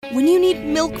When you need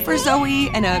milk for Zoe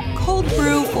and a cold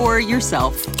brew for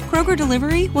yourself, Kroger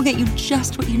Delivery will get you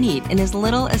just what you need in as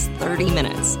little as 30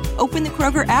 minutes. Open the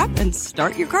Kroger app and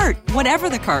start your cart, whatever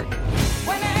the cart.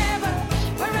 Whenever,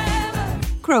 wherever.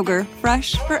 Kroger,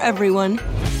 fresh for everyone.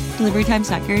 Delivery times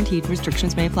not guaranteed.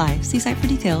 Restrictions may apply. See site for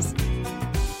details.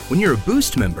 When you're a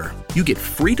Boost member, you get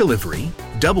free delivery,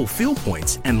 double fuel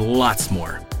points, and lots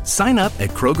more. Sign up at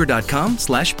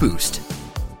Kroger.com/boost.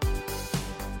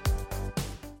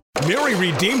 Mary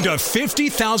redeemed a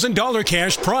 $50,000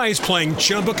 cash prize playing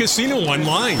Chumba Casino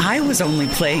online. I was only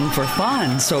playing for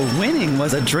fun, so winning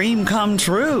was a dream come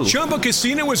true. Chumba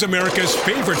Casino is America's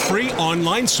favorite free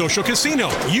online social casino.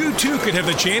 You, too, could have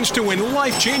the chance to win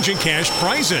life-changing cash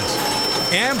prizes.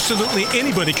 Absolutely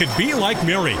anybody could be like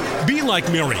Mary. Be like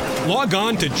Mary. Log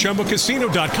on to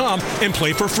ChumbaCasino.com and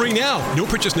play for free now. No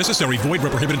purchase necessary. Void where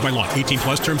prohibited by law. 18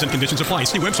 plus terms and conditions apply.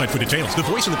 See website for details. The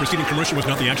voice in the preceding commercial was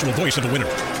not the actual voice of the winner.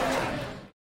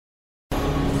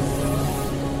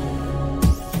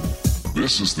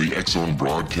 This is the X-Zone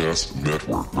Broadcast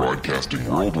Network, broadcasting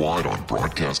worldwide on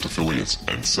broadcast affiliates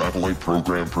and satellite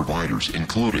program providers,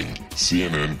 including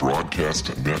CNN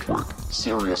Broadcast Network,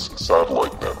 Sirius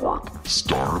Satellite Network,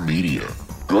 Star Media,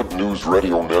 Good News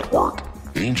Radio Network,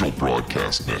 Angel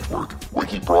Broadcast Network,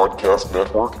 Wiki Broadcast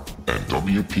Network, and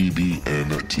WPBN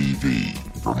TV.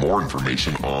 For more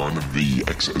information on the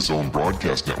X-Zone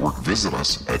Broadcast Network, visit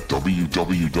us at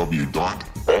www.xzbn.net.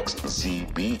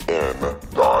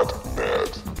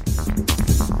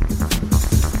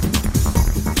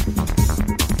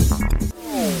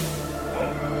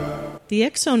 The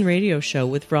X-Zone Radio Show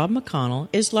with Rob McConnell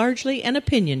is largely an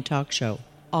opinion talk show.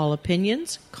 All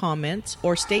opinions, comments,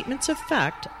 or statements of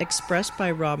fact expressed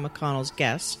by Rob McConnell's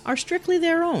guests are strictly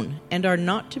their own and are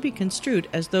not to be construed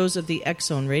as those of the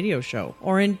X-Zone Radio Show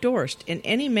or endorsed in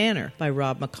any manner by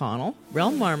Rob McConnell,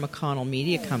 Relmar McConnell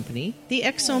Media Company, the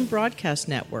X-Zone Broadcast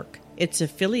Network, its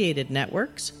affiliated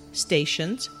networks,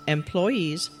 stations,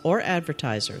 employees, or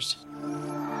advertisers.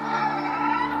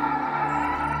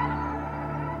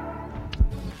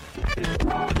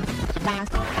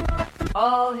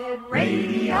 All Hit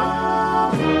Radio.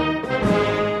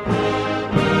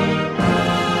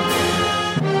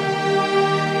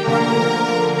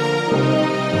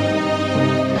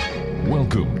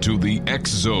 Welcome to the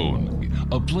X-Zone,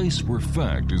 a place where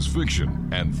fact is fiction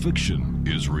and fiction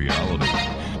is reality.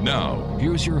 Now,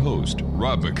 here's your host,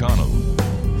 Rob McConnell.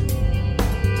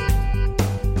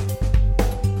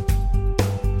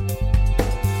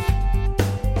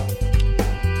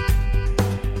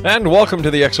 And welcome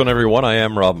to the X-Zone, everyone. I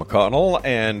am Rob McConnell,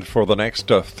 and for the next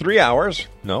 3 hours,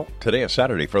 no, today is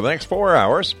Saturday, for the next 4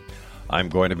 hours, I'm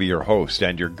going to be your host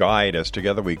and your guide as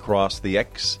together we cross the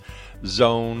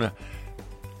X-Zone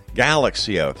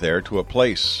galaxy out there to a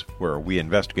place where we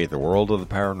investigate the world of the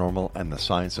paranormal and the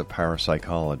science of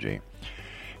parapsychology.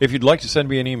 If you'd like to send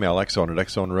me an email, xzone at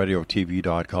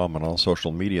xzoneradiotv.com, on all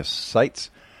social media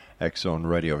sites, X-Zone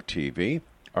Radio TV.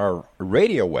 Our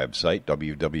radio website,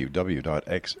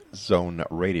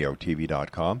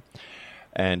 www.xzoneradiotv.com.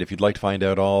 And if you'd like to find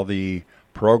out all the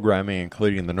programming,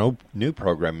 including the new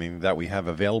programming that we have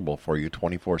available for you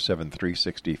 24/7,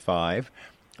 365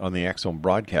 on the X-Zone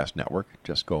Broadcast Network,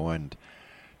 just go and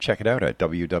check it out at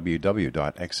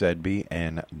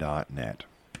www.xzbn.net.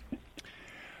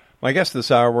 My guest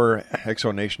this hour,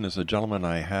 X-Zone Nation, is a gentleman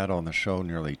I had on the show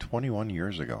nearly 21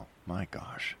 years ago. My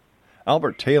gosh.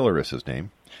 Albert Taylor is his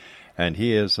name, and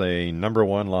he is a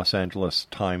 #1 Los Angeles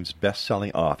Times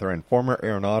best-selling author and former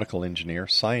aeronautical engineer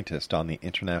scientist on the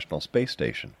International Space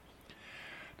Station.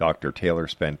 Dr. Taylor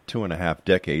spent 2.5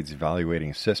 decades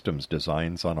evaluating systems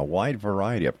designs on a wide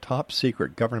variety of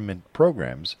top-secret government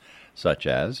programs, such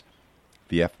as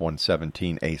the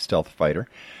F-117A stealth fighter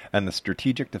and the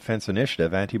Strategic Defense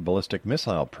Initiative anti-ballistic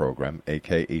missile program,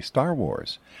 a.k.a. Star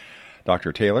Wars.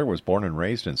 Dr. Taylor was born and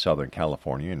raised in Southern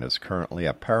California and is currently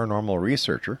a paranormal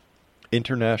researcher,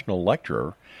 international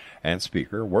lecturer, and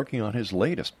speaker working on his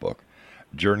latest book,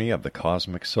 Journey of the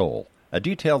Cosmic Soul, a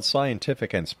detailed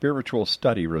scientific and spiritual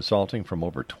study resulting from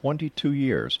over 22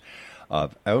 years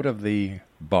of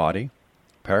out-of-the-body,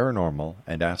 paranormal,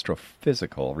 and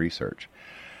astrophysical research.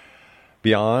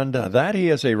 Beyond that, he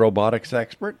is a robotics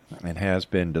expert and has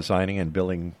been designing and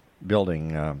building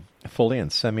fully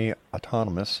and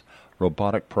semi-autonomous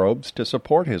robotic probes to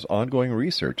support his ongoing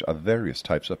research of various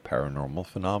types of paranormal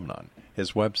phenomenon.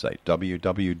 His website,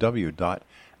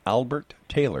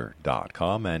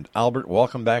 www.alberttaylor.com. And Albert,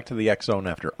 welcome back to the X-Zone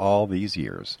after all these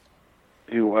years.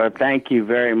 Thank you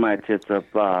very much. It's a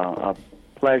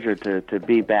pleasure to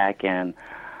be back. And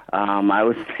I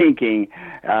was thinking,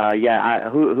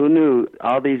 who knew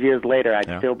all these years later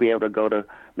I'd still be able to go to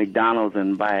McDonald's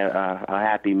and buy a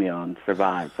Happy Meal and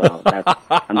survive. So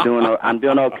I'm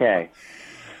doing okay.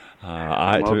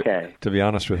 To be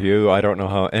honest with you, I don't know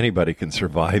how anybody can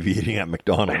survive eating at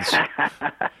McDonald's.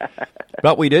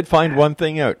 But we did find one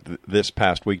thing out this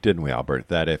past week, didn't we, Albert?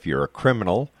 That if you're a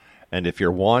criminal and if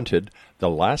you're wanted, the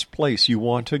last place you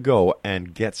want to go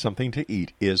and get something to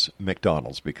eat is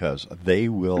McDonald's, because they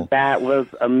will. That was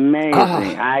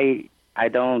amazing.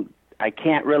 I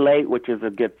can't relate, which is a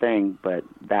good thing, but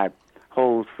that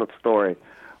whole story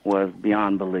was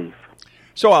beyond belief.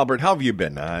 So, Albert, how have you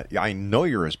been? I know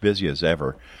you're as busy as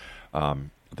ever.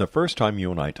 The first time you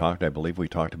and I talked, I believe we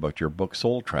talked about your book,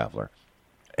 Soul Traveler.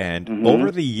 And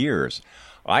over the years,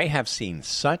 I have seen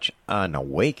such an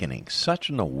awakening, such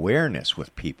an awareness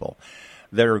with people.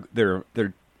 They're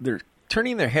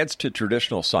turning their heads to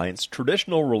traditional science,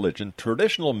 traditional religion,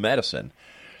 traditional medicine,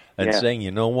 and saying,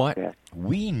 you know what? Yeah.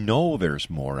 We know there's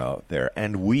more out there,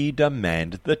 and we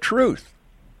demand the truth.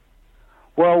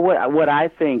 Well, what I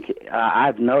think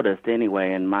I've noticed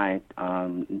anyway in my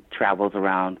travels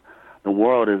around the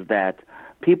world is that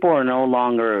people are no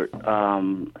longer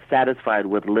satisfied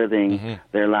with living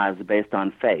their lives based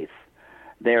on faith.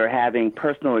 They're having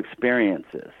personal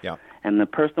experiences. Yeah. And the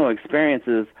personal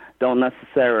experiences don't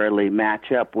necessarily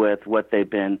match up with what they've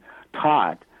been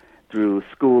taught through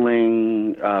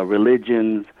schooling,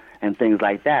 religions, and things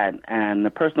like that. And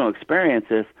the personal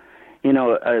experiences,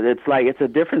 it's a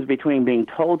difference between being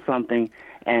told something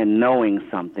and knowing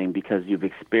something because you've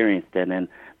experienced it. And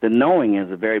the knowing is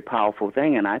a very powerful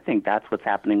thing, and I think that's what's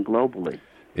happening globally.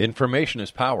 Information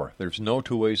is power. There's no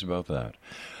two ways about that.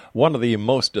 One of the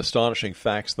most astonishing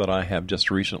facts that I have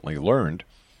just recently learned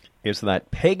is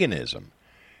that paganism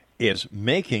is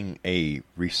making a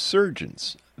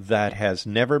resurgence that has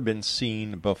never been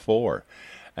seen before.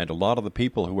 And a lot of the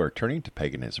people who are turning to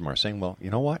paganism are saying, well, you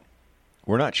know what?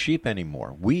 We're not sheep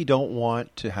anymore. We don't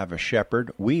want to have a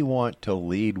shepherd. We want to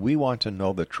lead. We want to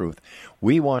know the truth.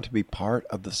 We want to be part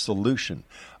of the solution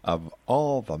of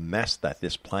all the mess that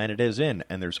this planet is in.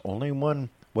 And there's only one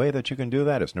way that you can do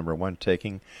that. Is number one,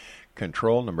 taking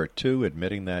control. Number two,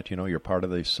 admitting that, you're part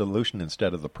of the solution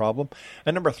instead of the problem.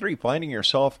 And number three, finding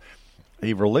yourself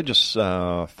a religious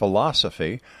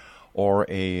philosophy or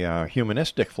a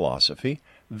humanistic philosophy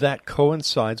that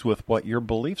coincides with what your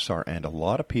beliefs are. And a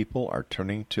lot of people are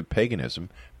turning to paganism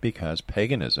because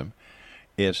paganism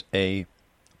is a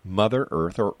Mother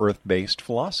Earth or Earth-based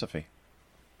philosophy.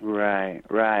 Right.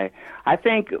 I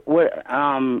think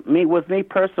with me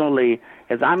personally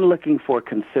is I'm looking for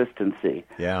consistency.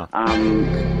 Yeah.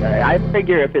 I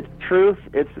figure if it's truth,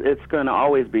 it's going to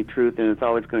always be truth, and it's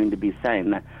always going to be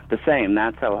the same.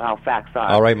 That's how facts are.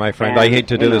 All right, my friend. And, I hate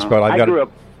to do this, but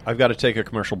I've got to take a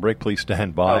commercial break. Please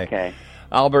stand by. Okay.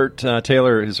 Albert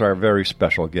Taylor is our very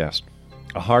special guest,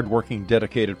 a hardworking,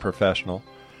 dedicated professional,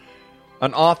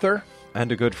 an author,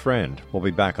 and a good friend. We'll be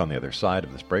back on the other side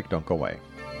of this break. Don't go away.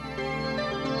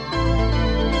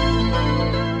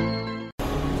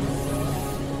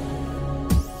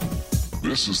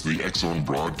 This is the X-Zone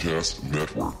Broadcast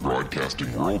Network,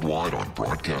 broadcasting worldwide on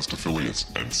broadcast affiliates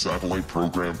and satellite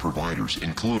program providers,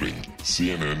 including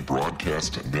CNN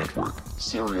Broadcast Network,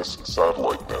 Sirius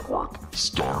Satellite Network,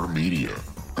 Star Media,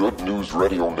 Good News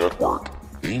Radio Network,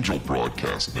 Angel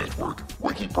Broadcast Network,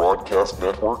 Wiki Broadcast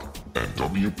Network, and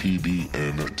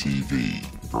WPBN TV.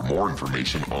 For more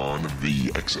information on the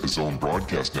X-Zone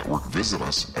Broadcast Network, visit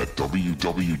us at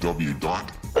www.xzbn.net.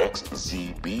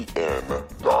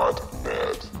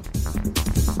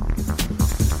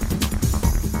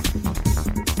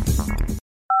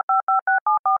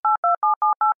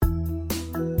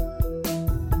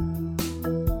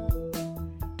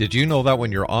 Did you know that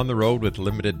when you're on the road with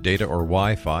limited data or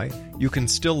Wi-Fi, you can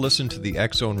still listen to the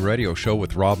X-Zone Radio Show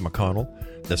with Rob McConnell,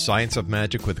 The Science of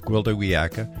Magic with Gwilda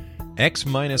Wiyaka,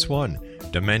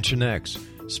 X-1, Dimension X,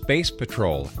 Space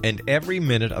Patrol, and every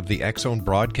minute of the X-Zone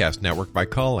Broadcast Network by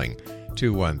calling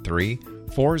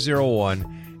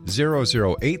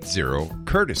 213-401-0080,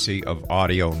 courtesy of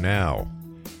Audio Now.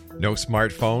 No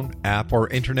smartphone, app, or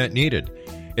internet needed.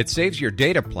 It saves your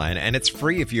data plan, and it's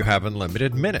free if you have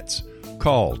unlimited minutes.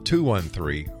 Call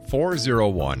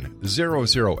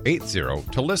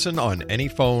 213-401-0080 to listen on any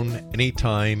phone,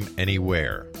 anytime,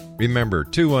 anywhere. Remember,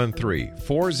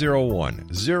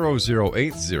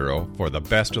 213-401-0080 for the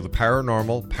best of the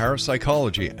paranormal,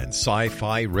 parapsychology, and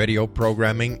sci-fi radio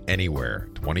programming anywhere,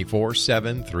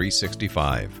 24/7,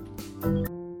 365.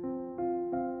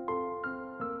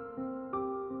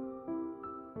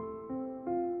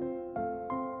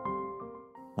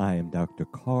 I am Dr.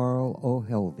 Carl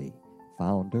O'Helvey,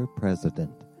 founder,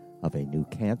 president of a new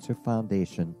cancer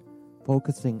foundation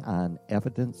focusing on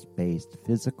evidence-based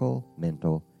physical,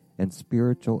 mental, and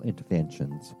spiritual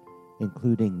interventions,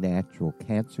 including natural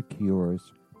cancer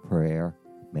cures, prayer,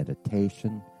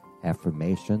 meditation,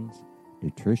 affirmations,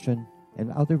 nutrition,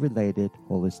 and other related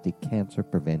holistic cancer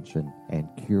prevention and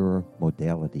cure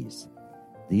modalities.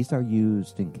 These are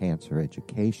used in cancer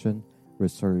education,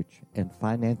 research, and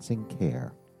financing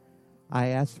care. I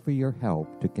ask for your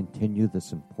help to continue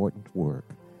this important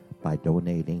work by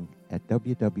donating at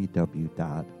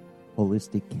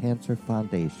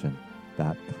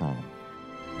www.holisticcancerfoundation.com.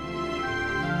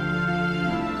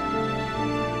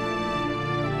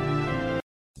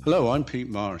 Hello, I'm Pete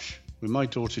Marsh. With my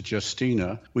daughter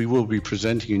Justina, we will be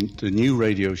presenting the new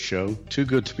radio show, Too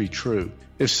Good to Be True.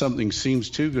 If something seems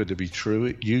too good to be true,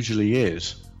 it usually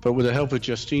is. But with the help of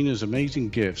Justina's amazing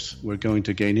gifts, we're going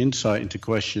to gain insight into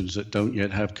questions that don't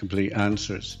yet have complete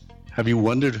answers. Have you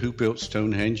wondered who built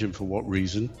Stonehenge and for what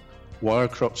reason? Why are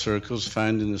crop circles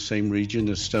found in the same region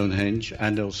as Stonehenge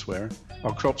and elsewhere?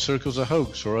 Are crop circles a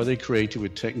hoax, or are they created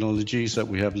with technologies that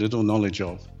we have little knowledge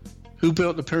of? Who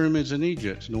built the pyramids in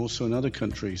Egypt and also in other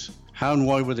countries? How and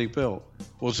why were they built?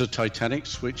 Was the Titanic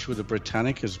switched with the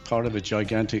Britannic as part of a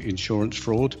gigantic insurance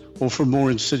fraud, or for more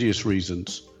insidious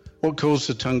reasons? What caused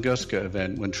the Tunguska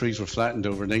event when trees were flattened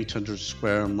over an 800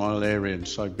 square mile area in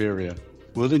Siberia?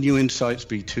 Will the new insights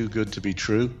be too good to be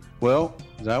true? Well,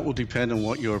 that will depend on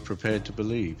what you are prepared to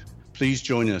believe. Please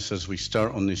join us as we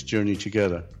start on this journey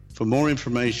together. For more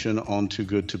information on Too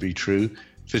Good to Be True,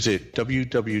 visit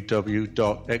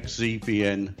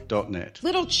www.xzbn.net.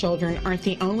 Little children aren't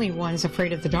the only ones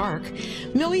afraid of the dark.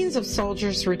 Millions of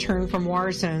soldiers return from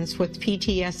war zones with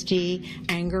PTSD,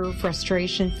 anger,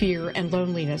 frustration, fear, and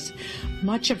loneliness,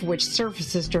 much of which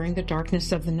surfaces during the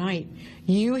darkness of the night.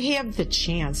 You have the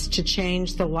chance to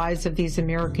change the lives of these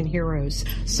American heroes.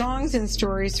 Songs and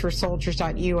Stories for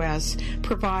Soldiers.us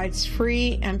provides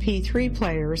free MP3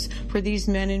 players for these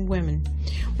men and women.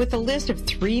 With a list of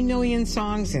 3 million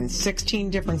songs in 16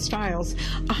 different styles,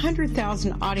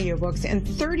 100,000 audiobooks, and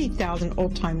 30,000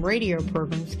 old-time radio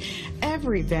programs,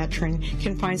 every veteran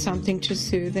can find something to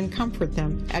soothe and comfort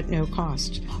them at no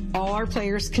cost. All our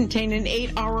players contain an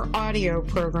 8-hour audio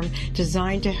program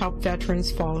designed to help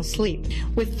veterans fall asleep.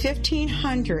 With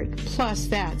 1,500 plus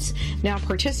vets now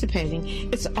participating,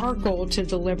 it's our goal to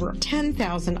deliver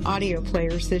 10,000 audio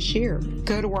players this year.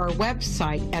 Go to our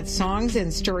website at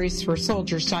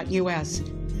songsandstoriesforsoldiers.us.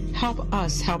 Help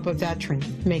us help a veteran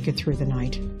make it through the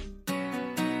night.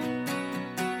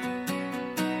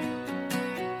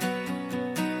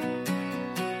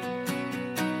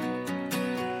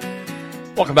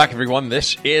 Welcome back, everyone.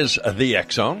 This is the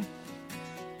X Zone.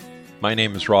 My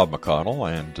name is Rob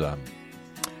McConnell, and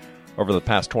over the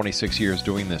past 26 years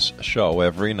doing this show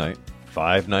every night,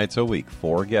 5 nights a week,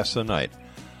 4 guests a night,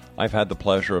 I've had the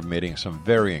pleasure of meeting some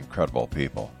very incredible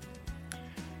people.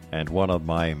 And one of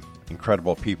my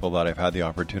incredible people that I've had the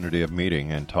opportunity of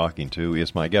meeting and talking to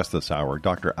is my guest this hour,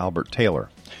 Dr. Albert Taylor.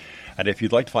 And if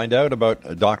you'd like to find out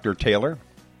about Dr. Taylor,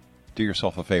 do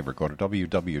yourself a favor. Go to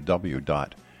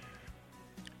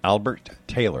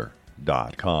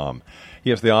www.alberttaylor.com.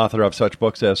 He is the author of such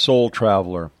books as Soul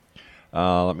Traveler.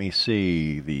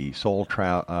 The Soul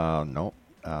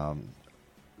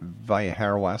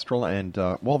Viharastral, and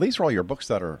these are all your books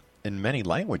that are in many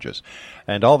languages,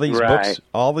 and all these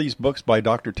books by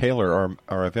Dr. Taylor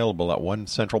are available at one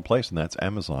central place, and that's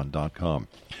Amazon.com.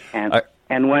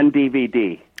 And one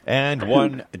DVD. And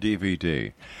one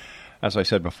DVD. As I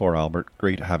said before, Albert,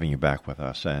 great having you back with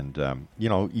us, and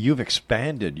you've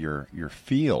expanded your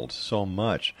field so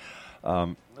much.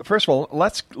 First of all,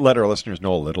 let's let our listeners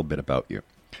know a little bit about you.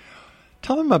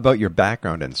 Tell them about your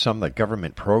background and some of the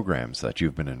government programs that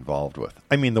you've been involved with.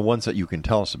 I mean, the ones that you can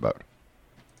tell us about.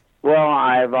 Well,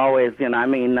 I've always,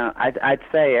 I'd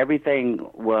say everything,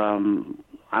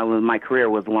 my career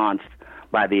was launched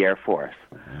by the Air Force.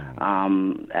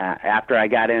 After I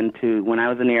got when I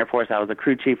was in the Air Force, I was a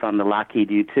crew chief on the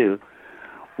Lockheed U-2,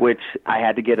 which I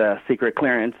had to get a secret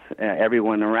clearance.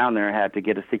 Everyone around there had to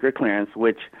get a secret clearance,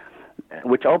 which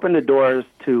opened the doors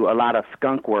to a lot of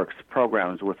Skunk Works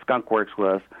programs. What Skunk Works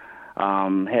was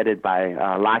headed by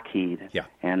Lockheed,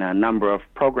 and a number of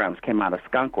programs came out of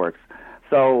Skunk Works.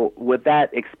 So with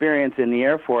that experience in the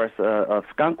Air Force of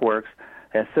Skunk Works,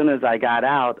 as soon as I got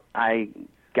out, I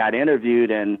got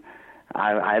interviewed, and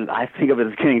I think of it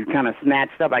as getting kind of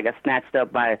snatched up. I got snatched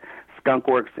up by Skunk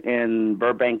Works in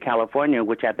Burbank, California,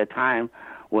 which at the time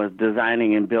was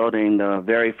designing and building the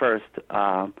very first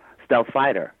stealth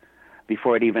fighter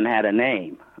before it even had a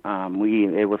name.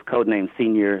 It was codenamed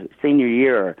Senior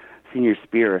Year or Senior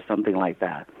Spear or something like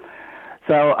that.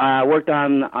 So I worked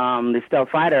on the stealth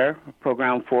fighter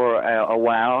program for a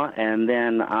while, and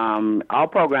then all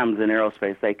programs in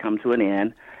aerospace, they come to an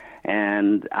end,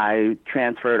 and I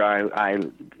transferred. I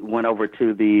went over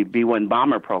to the B-1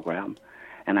 bomber program,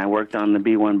 and I worked on the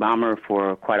B-1 bomber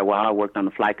for quite a while. I worked on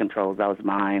the flight controls. That was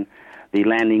mine, the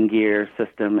landing gear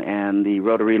system, and the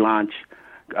rotary launch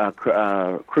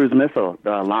cruise missile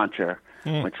launcher,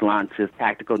 which launches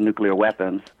tactical nuclear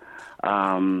weapons.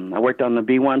 I worked on the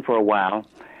B-1 for a while,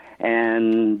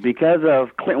 and because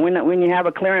of when you have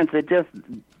a clearance, it just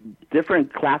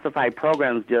different classified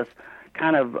programs just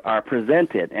kind of are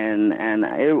presented, and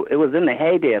it was in the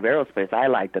heyday of aerospace, I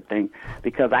like to think,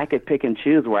 because I could pick and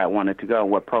choose where I wanted to go,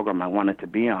 what program I wanted to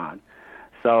be on.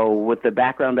 So with the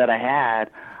background that I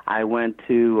had, I went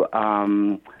to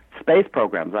space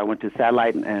programs. I went to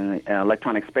Satellite and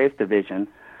Electronic Space Division,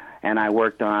 and I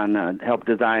worked on, helped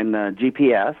design the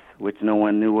GPS, which no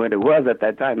one knew what it was at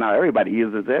that time. Now everybody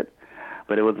uses it,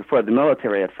 but it was for the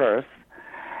military at first.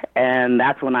 And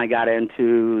that's when I got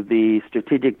into the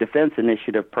Strategic Defense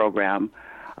Initiative program,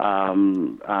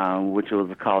 which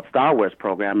was called Star Wars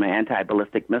program, an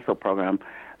anti-ballistic missile program.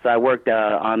 So I worked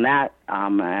on that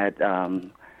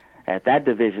at that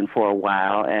division for a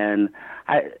while, and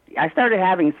I started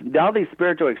having all these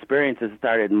spiritual experiences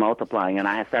started multiplying, and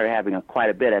I started having quite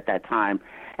a bit at that time,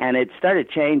 and it started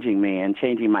changing me and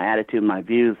changing my attitude, my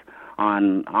views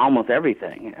on almost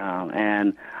everything,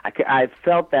 and I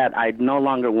felt that I no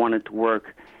longer wanted to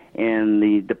work in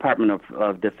the Department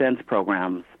of Defense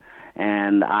programs,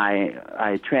 and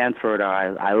I transferred, or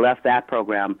I left that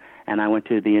program, and I went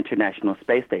to the International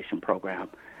Space Station program,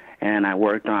 and I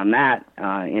worked on that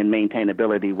in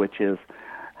maintainability, which is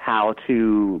how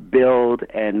to build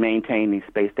and maintain the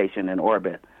space station in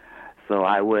orbit. So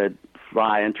I would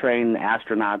fly and train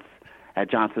astronauts at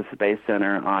Johnson Space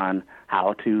Center on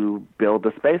how to build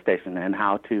the space station and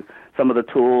how to, some of the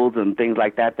tools and things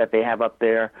like that they have up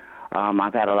there.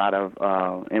 I've had a lot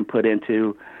of input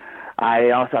into.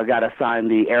 I also got assigned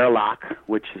the airlock,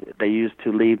 which they use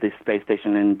to leave the space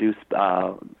station and do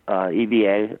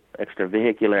EVA,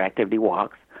 extravehicular activity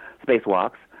walks,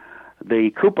 spacewalks.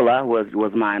 The cupola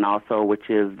was mine also, which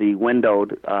is the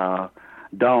windowed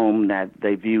dome that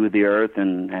they view the Earth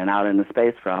and out into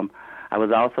space from. I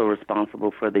was also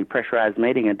responsible for the pressurized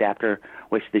mating adapter,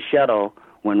 which the shuttle,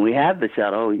 when we had the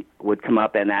shuttle, would come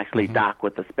up and actually dock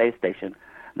with the space station.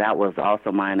 That was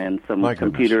also mine, and some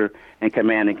computer and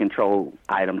command and control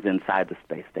items inside the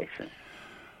space station.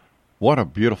 What a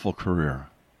beautiful career.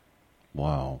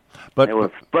 Wow. But it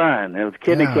was fun. It was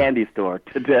kid in a candy store,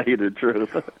 to tell you the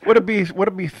truth. Would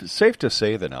it be safe to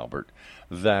say then, Albert,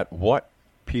 that what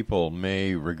people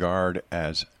may regard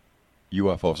as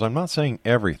UFOs, I'm not saying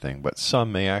everything, but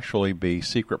some may actually be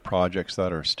secret projects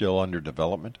that are still under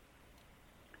development?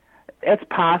 It's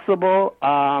possible,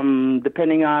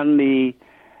 depending on the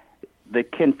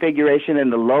configuration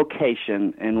and the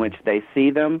location in which they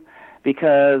see them,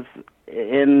 because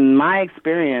in my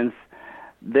experience,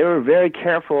 they were very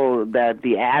careful that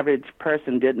the average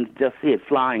person didn't just see it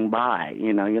flying by.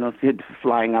 You don't see it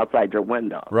flying outside your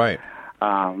window. Right.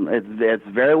 It's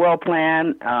very well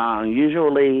planned.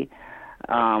 Usually,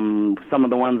 some of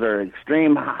the ones are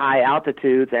extreme high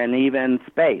altitudes and even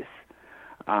space.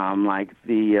 Like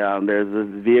there's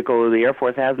this vehicle the Air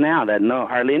Force has now that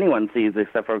hardly anyone sees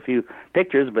except for a few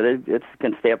pictures, but it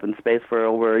can stay up in space for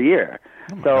over a year.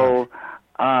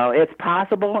 It's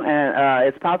possible, and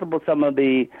it's possible some of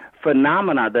the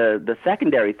phenomena, the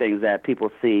secondary things that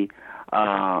people see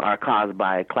are caused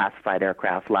by classified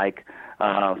aircraft, like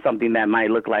something that might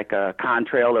look like a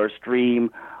contrail or a stream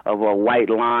of a white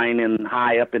line and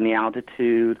high up in the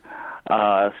altitude,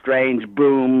 strange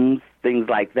booms, things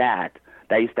like that.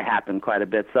 That used to happen quite a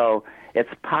bit. So it's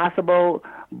possible,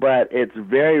 but it's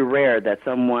very rare that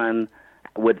someone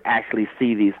would actually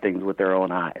see these things with their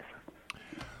own eyes.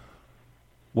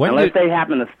 Unless they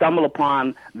happen to stumble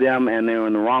upon them and they're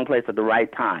in the wrong place at the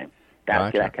right time.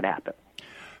 That could happen.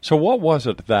 So what was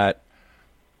it that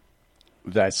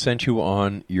sent you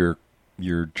on your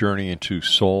journey into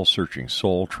soul searching,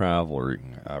 soul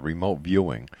traveling, remote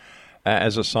viewing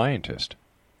as a scientist?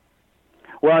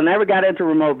 Well, I never got into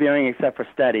remote viewing except for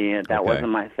studying it. That wasn't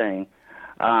my thing.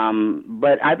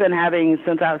 But I've been having,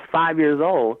 since I was 5 years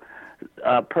old,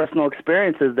 personal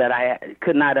experiences that I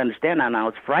could not understand and I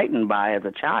was frightened by as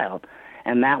a child.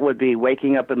 And that would be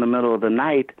waking up in the middle of the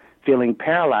night feeling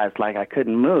paralyzed, like I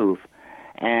couldn't move.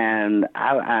 And,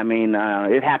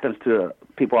 it happens to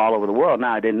people all over the world.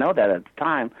 Now, I didn't know that at the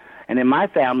time. And in my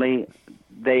family,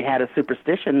 they had a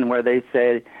superstition where they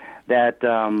said that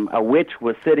a witch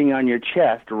was sitting on your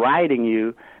chest, riding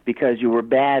you, because you were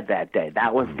bad that day.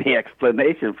 That was the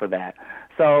explanation for that.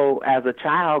 So as a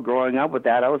child growing up with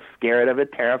that, I was scared of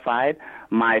it, terrified.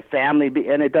 My family,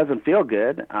 and it doesn't feel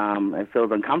good. It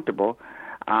feels uncomfortable.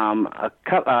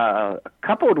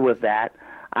 Coupled with that,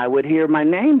 I would hear my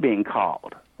name being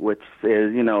called, which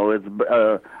is,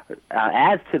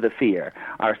 adds to the fear.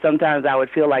 Or sometimes I would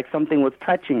feel like something was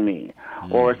touching me.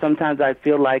 Or sometimes I'd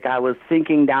feel like I was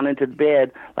sinking down into the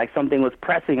bed, like something was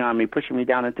pressing on me, pushing me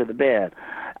down into the bed.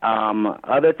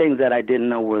 Other things that I didn't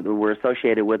know were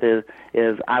associated with is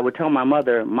I would tell my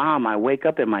mother, Mom, I wake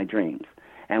up in my dreams.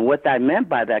 And what I meant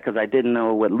by that, because I didn't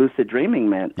know what lucid dreaming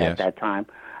meant at that time,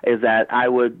 is that I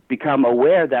would become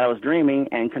aware that I was dreaming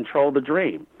and control the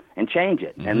dream and change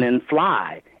it and then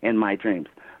fly in my dreams.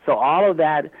 So all of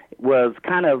that was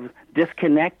kind of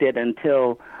disconnected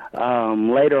until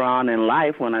later on in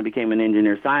life when I became an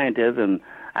engineer scientist, and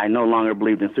I no longer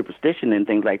believed in superstition and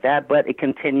things like that, but it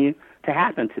continued to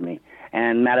happen to me.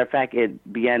 And matter of fact,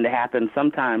 it began to happen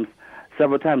sometimes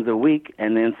several times a week,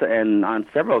 and on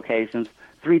several occasions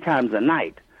 3 times a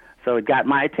night. So it got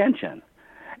my attention.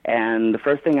 And the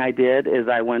first thing I did is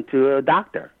I went to a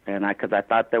doctor, and because I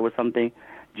thought there was something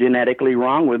genetically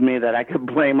wrong with me that I could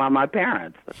blame on my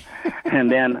parents. And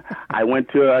then I went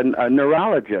to a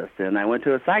neurologist, and I went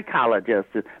to a psychologist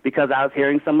because I was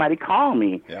hearing somebody call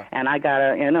me. Yeah. And I got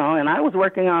and I was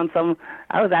working on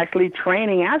I was actually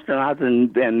training astronauts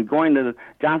and going to the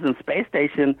Johnson Space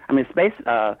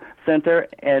Center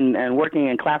and working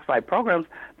in classified programs.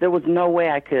 There was no way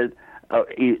I could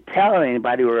tell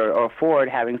anybody or afford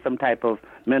having some type of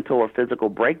mental or physical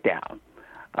breakdown.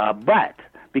 But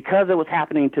because it was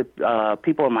happening to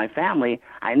people in my family,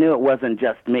 I knew it wasn't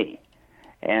just me.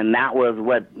 And that was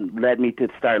what led me to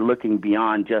start looking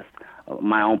beyond just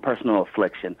my own personal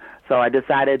affliction. So I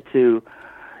decided to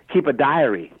keep a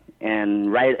diary and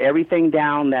write everything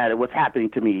down that was happening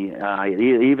to me,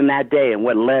 even that day, and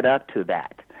what led up to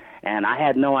that. And I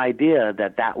had no idea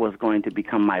that was going to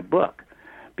become my book.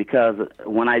 Because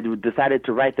when I decided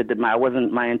to write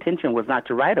my intention was not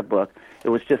to write a book. It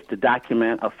was just to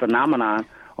document a phenomenon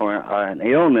or an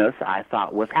illness I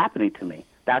thought was happening to me.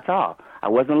 That's all. I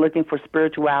wasn't looking for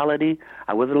spirituality.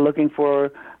 I wasn't looking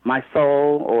for my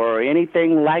soul or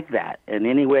anything like that in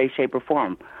any way, shape, or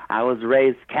form. I was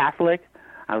raised Catholic.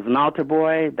 I was an altar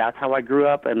boy. That's how I grew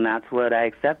up, and that's what I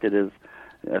accepted as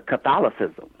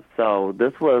Catholicism. So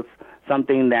this was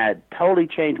something that totally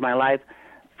changed my life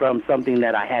from something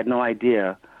that I had no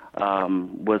idea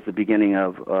was the beginning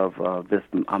of this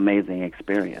amazing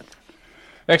experience.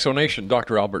 Exonation,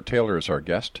 Dr. Albert Taylor is our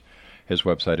guest. His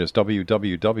website is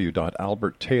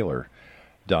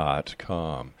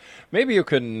www.alberttaylor.com. Maybe you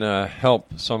can help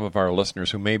some of our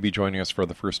listeners who may be joining us for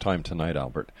the first time tonight,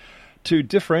 Albert, to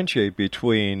differentiate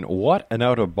between what an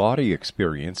out-of-body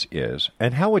experience is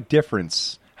and how it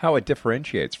differentiates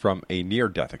from a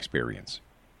near-death experience.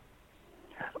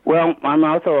 Well, I'm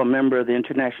also a member of the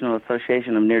International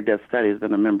Association of Near-Death Studies.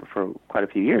 Been a member for quite a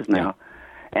few years now.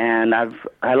 Yeah. And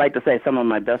I like to say some of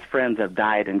my best friends have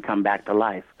died and come back to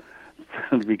life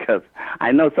because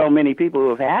I know so many people who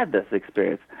have had this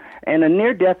experience. And a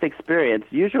near-death experience,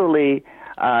 usually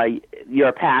you're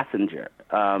a passenger.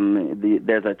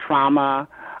 There's a trauma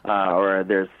or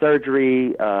there's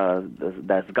surgery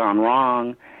that's gone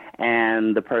wrong,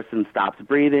 and the person stops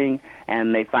breathing,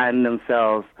 and they find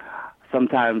themselves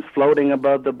sometimes floating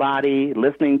above the body,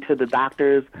 listening to the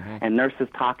doctors and nurses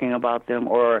talking about them,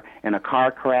 or in a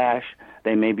car crash,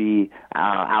 they may be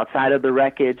outside of the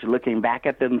wreckage, looking back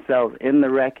at themselves in the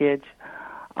wreckage.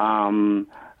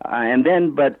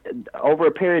 But over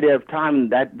a period of time,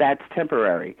 that's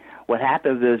temporary. What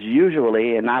happens is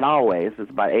usually, and not always, it's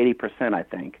about 80%, I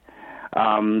think,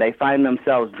 they find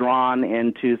themselves drawn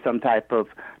into some type of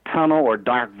tunnel or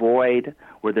dark void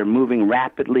where they're moving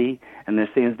rapidly, and there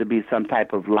seems to be some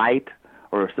type of light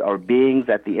or beings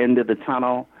at the end of the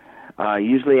tunnel.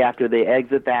 Usually after they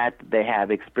exit that, they have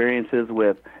experiences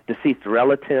with deceased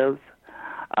relatives.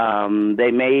 They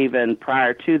may even,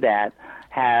 prior to that,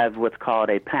 have what's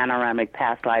called a panoramic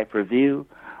past life review,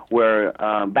 where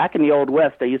back in the Old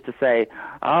West, they used to say,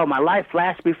 oh, my life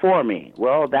flashed before me.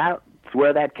 Well, that's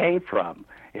where that came from.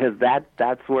 Because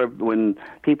that's where when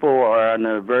people are on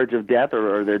the verge of death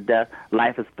or their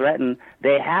life is threatened,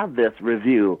 they have this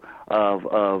review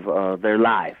of their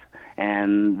life,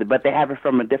 but they have it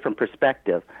from a different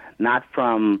perspective, not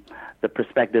from the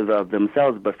perspective of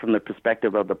themselves, but from the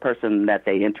perspective of the person that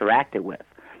they interacted with.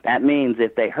 That means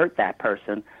if they hurt that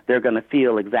person, they're going to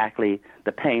feel exactly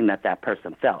the pain that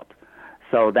person felt.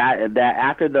 So that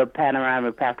after the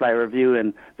panoramic past life review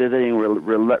and visiting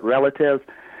relatives,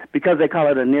 because they call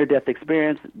it a near-death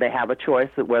experience, they have a choice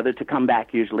of whether to come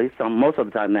back usually. So most of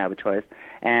the time they have a choice.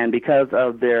 And because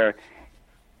of their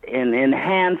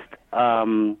enhanced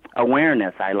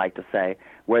awareness, I like to say,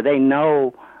 where they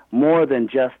know more than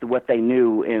just what they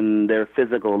knew in their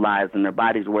physical lives and their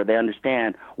bodies, where they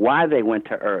understand why they went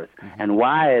to Earth and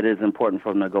why it is important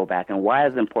for them to go back and why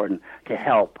it's important to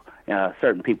help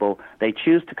certain people. They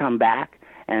choose to come back,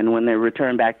 and when they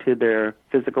return back to their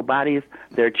physical bodies,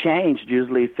 they're changed,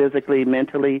 usually physically,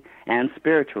 mentally, and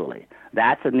spiritually.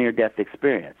 That's a near-death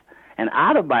experience. An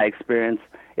out-of-body experience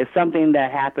is something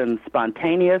that happens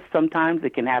spontaneous. Sometimes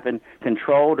it can happen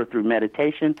controlled or through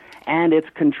meditation, and it's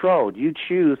controlled. You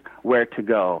choose where to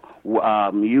go.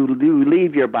 You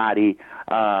leave your body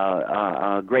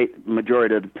a great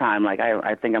majority of the time. Like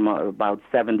I think I'm about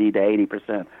 70 to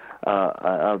 80%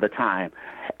 of the time.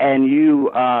 And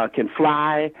you can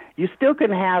fly. You still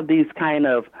can have these kind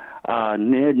of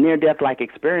near-death-like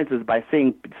experiences by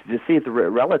seeing deceased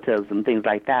relatives and things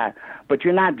like that, but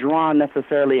you're not drawn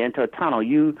necessarily into a tunnel.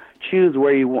 You choose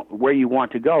where you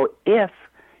want to go if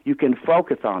you can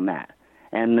focus on that.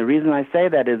 And the reason I say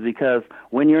that is because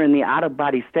when you're in the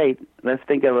out-of-body state, let's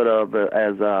think of it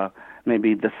as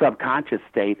maybe the subconscious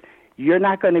state, you're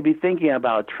not going to be thinking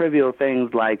about trivial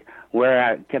things like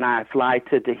can I fly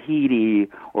to Tahiti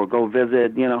or go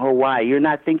visit, Hawaii. You're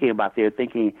not thinking about that. You're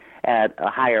thinking at a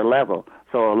higher level.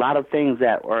 So a lot of things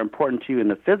that are important to you in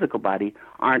the physical body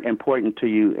aren't important to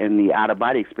you in the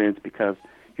out-of-body experience because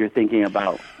you're thinking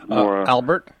about more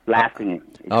lasting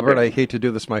experience. Albert, I hate to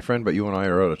do this, my friend, but you and I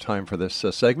are out of time for this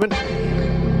segment.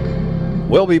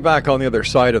 We'll be back on the other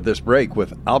side of this break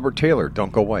with Albert Taylor.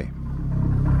 Don't go away.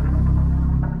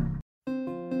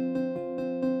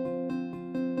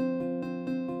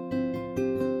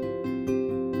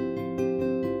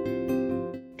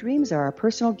 Dreams are our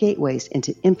personal gateways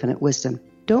into infinite wisdom.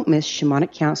 Don't miss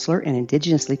shamanic counselor and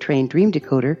indigenously trained dream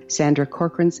decoder Sandra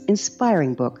Corcoran's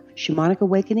inspiring book, Shamanic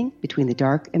Awakening Between the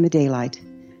Dark and the Daylight.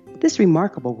 This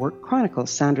remarkable work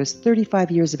chronicles Sandra's 35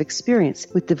 years of experience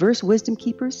with diverse wisdom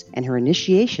keepers and her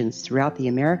initiations throughout the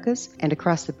Americas and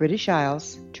across the British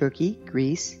Isles, Turkey,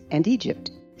 Greece, and Egypt.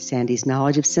 Sandy's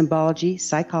knowledge of symbology,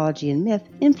 psychology, and myth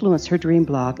influenced her dream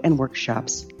blog and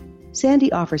workshops.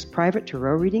 Sandy offers private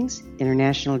tarot readings,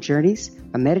 international journeys,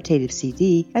 a meditative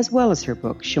CD, as well as her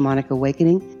book, Shamanic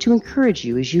Awakening, to encourage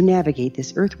you as you navigate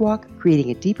this earth walk,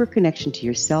 creating a deeper connection to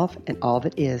yourself and all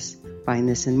that is. Find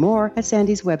this and more at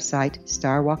Sandy's website,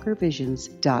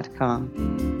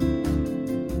 starwalkervisions.com.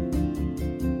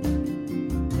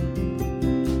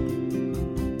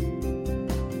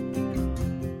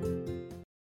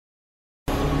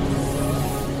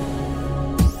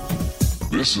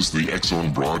 This is the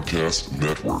X-Zone Broadcast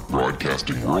Network,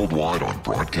 broadcasting worldwide on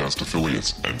broadcast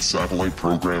affiliates and satellite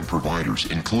program providers,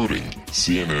 including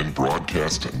CNN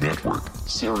Broadcast Network,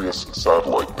 Sirius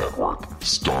Satellite Network,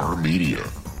 Star Media,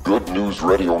 Good News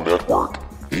Radio Network,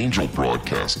 Angel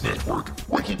Broadcast Network,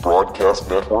 Wiki Broadcast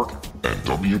Network, and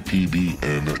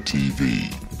WPBN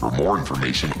TV. For more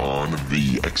information on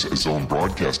the X-Zone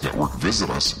Broadcast Network, visit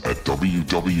us at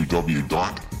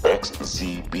www.xzbn.net.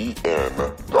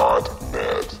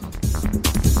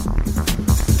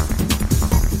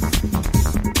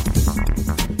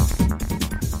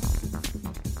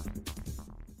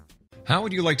 How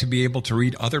would you like to be able to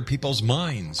read other people's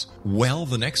minds? Well,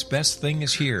 the next best thing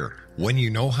is here. When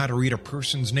you know how to read a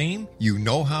person's name, you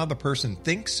know how the person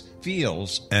thinks,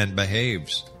 feels, and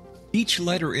behaves. Each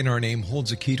letter in our name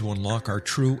holds a key to unlock our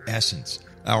true essence.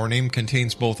 Our name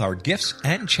contains both our gifts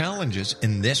and challenges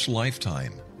in this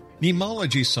lifetime.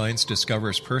 Mnemology science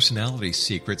discovers personality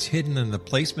secrets hidden in the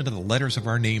placement of the letters of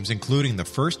our names, including the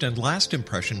first and last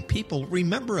impression people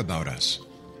remember about us.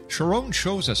 Sharon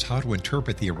shows us how to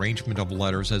interpret the arrangement of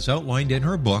letters as outlined in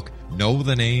her book, Know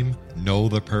the Name, Know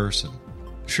the Person.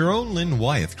 Sharon Lynn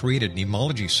Wyeth created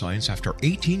mnemology science after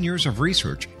 18 years of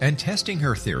research and testing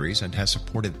her theories, and has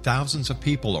supported thousands of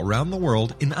people around the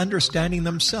world in understanding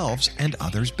themselves and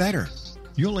others better.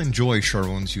 You'll enjoy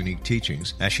Sharon's unique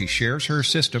teachings as she shares her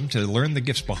system to learn the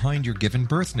gifts behind your given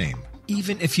birth name.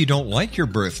 Even if you don't like your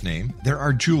birth name, there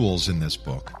are jewels in this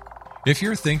book. If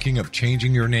you're thinking of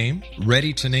changing your name,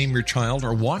 ready to name your child,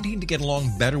 or wanting to get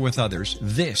along better with others,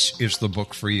 this is the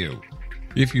book for you.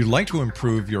 If you'd like to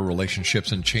improve your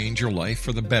relationships and change your life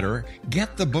for the better,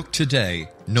 get the book today,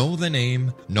 Know the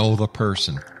Name, Know the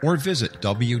Person, or visit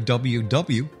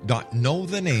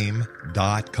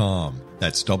www.knowthename.com.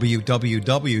 That's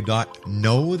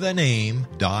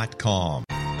www.knowthename.com.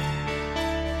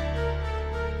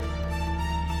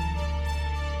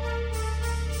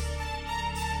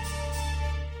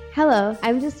 Hello, Hello,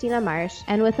 I'm Justina Marsh,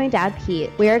 and with my dad Pete,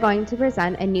 we are going to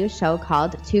present a new show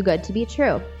called Too Good to Be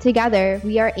True. Together,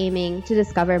 we are aiming to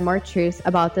discover more truths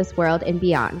about this world and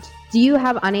beyond. Do you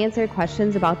have unanswered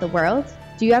questions about the world?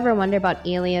 Do you ever wonder about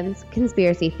aliens,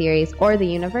 conspiracy theories, or the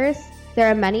universe?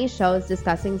 There are many shows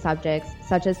discussing subjects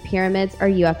such as pyramids or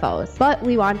UFOs, but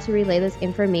we want to relay this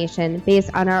information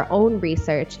based on our own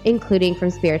research, including from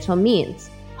spiritual means.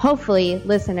 Hopefully,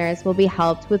 listeners will be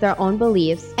helped with their own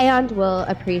beliefs and will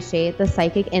appreciate the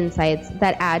psychic insights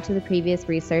that add to the previous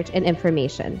research and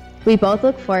information. We both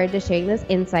look forward to sharing this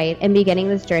insight and beginning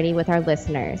this journey with our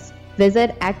listeners.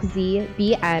 Visit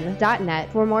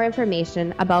xzbn.net for more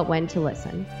information about when to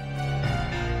listen.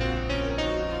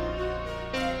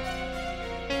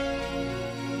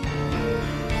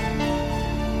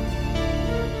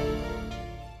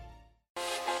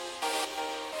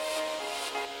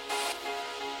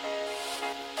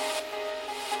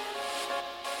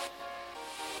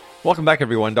 Welcome back,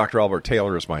 everyone. Dr. Albert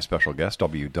Taylor is my special guest,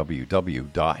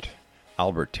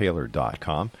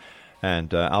 www.alberttaylor.com.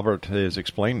 And Albert is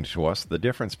explaining to us the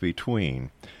difference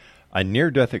between a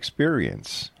near-death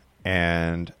experience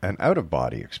and an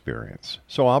out-of-body experience.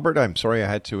 So, Albert, I'm sorry I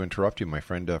had to interrupt you, my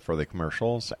friend, for the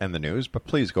commercials and the news, but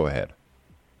please go ahead.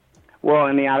 Well,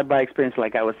 in the out-of-body experience,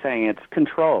 like I was saying, it's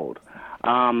controlled.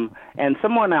 And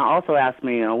someone also asked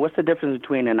me, what's the difference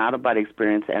between an out-of-body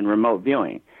experience and remote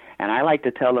viewing? And I like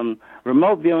to tell them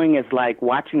remote viewing is like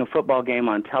watching a football game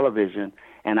on television,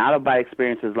 and out-of-body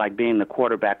experience is like being the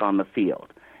quarterback on the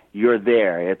field. You're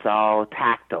there. It's all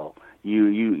tactile.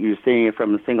 You're seeing it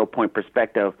from a single-point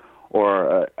perspective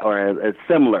or it's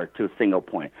similar to a single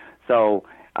point. So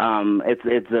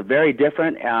it's a very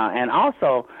different. And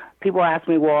also, people ask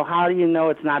me, well, how do you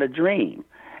know it's not a dream?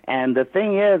 And the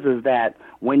thing is that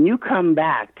when you come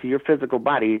back to your physical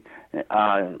body,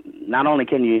 not only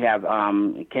can you have,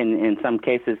 in some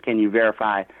cases, can you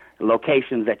verify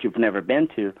locations that you've never been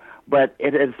to, but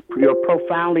you're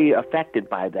profoundly affected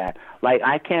by that. Like,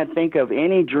 I can't think of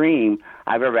any dream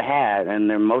I've ever had, and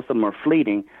most of them are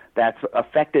fleeting, that's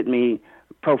affected me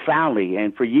profoundly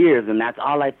and for years, and that's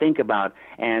all I think about.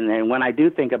 And when I do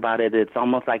think about it, it's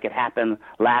almost like it happened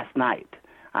last night.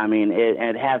 I mean,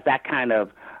 it has that kind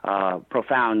of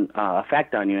profound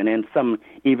effect on you. And in some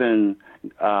even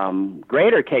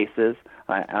greater cases,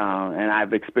 and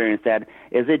I've experienced that,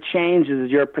 is it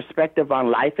changes your perspective on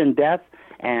life and death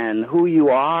and who you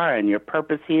are and your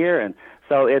purpose here. And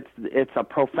so it's a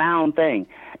profound thing.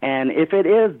 And if it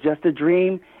is just a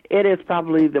dream, it is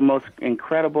probably the most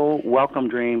incredible, welcome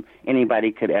dream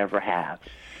anybody could ever have.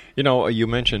 You know, you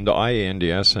mentioned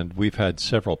IANDS, and we've had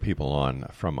several people on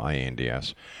from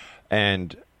IANDS.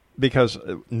 And because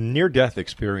near-death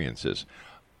experiences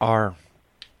are,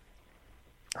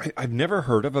 I've never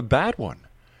heard of a bad one.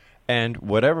 And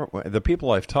whatever the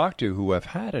people I've talked to who have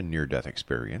had a near-death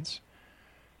experience,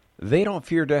 they don't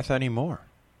fear death anymore.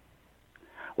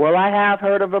 Well, I have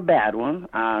heard of a bad one.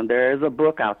 There is a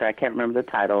book out there, I can't remember the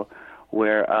title,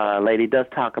 where a lady does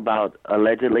talk about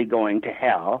allegedly going to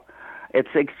hell.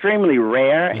 It's extremely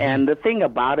rare, and the thing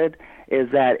about it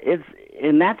is that it's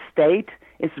in that state,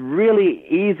 it's really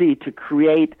easy to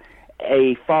create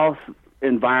a false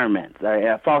environment,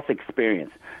 a false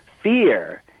experience.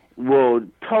 Fear will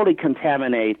totally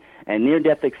contaminate a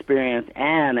near-death experience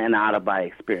and an out-of-body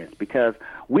experience, because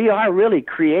we are really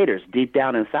creators deep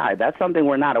down inside. That's something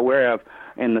we're not aware of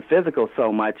in the physical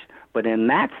so much, but in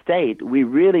that state, we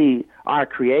really are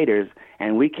creators,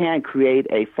 and we can create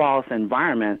a false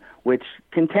environment which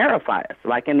can terrify us.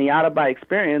 Like in the out-of-body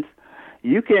experience,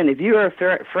 you can, if you are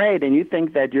afraid and you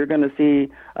think that you're going to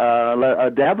see a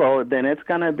devil, then it's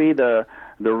going to be the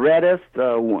reddest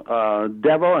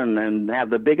devil and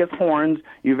have the biggest horns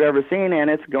you've ever seen,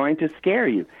 and it's going to scare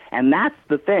you. And that's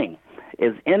the thing,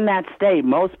 is in that state,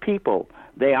 most people,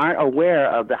 they aren't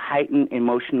aware of the heightened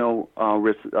emotional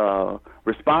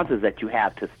responses that you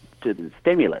have to the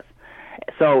stimulus.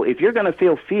 So if you're going to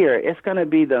feel fear, it's going to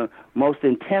be the most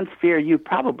intense fear you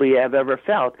probably have ever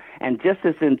felt, and just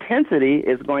this intensity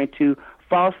is going to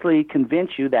falsely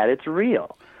convince you that it's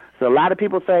real. So a lot of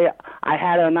people say, I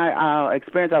had an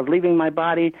experience, I was leaving my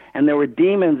body, and there were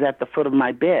demons at the foot of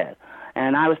my bed,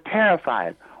 and I was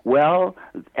terrified. Well,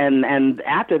 and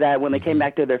after that, when they came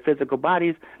back to their physical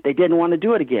bodies, they didn't want to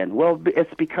do it again. Well,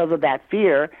 it's because of that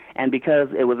fear, and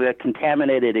because it was a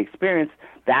contaminated experience,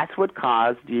 that's what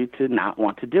caused you to not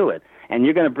want to do it. And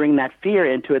you're going to bring that fear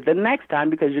into it the next time,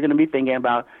 because you're going to be thinking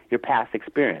about your past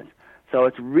experience. So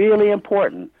it's really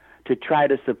important to try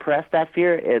to suppress that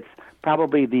fear, it's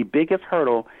probably the biggest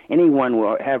hurdle anyone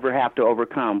will ever have to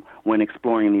overcome when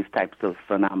exploring these types of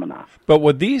phenomena. But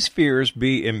would these fears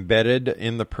be embedded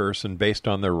in the person based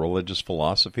on their religious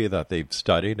philosophy that they've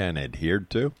studied and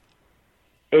adhered to?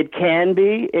 It can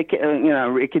be. It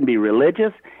can be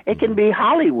religious. It can be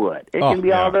Hollywood. It can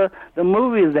be all the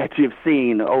movies that you've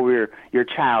seen over your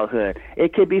childhood.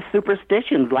 It could be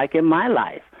superstitions, like in my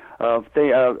life, of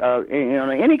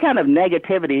any kind of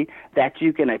negativity that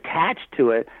you can attach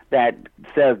to it that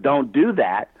says don't do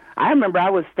that. I remember I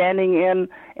was standing in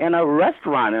a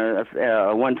restaurant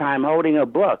one time holding a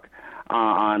book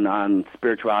on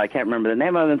spirituality. I can't remember the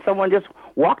name of it, and someone just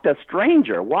walked up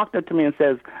to me and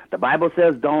says, "The Bible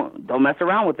says don't mess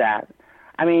around with that."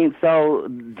 I mean, so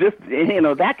just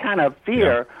that kind of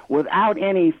fear without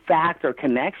any fact or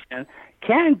connection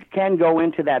can go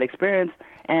into that experience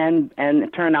and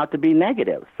turn out to be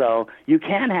negative. So you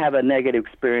can have a negative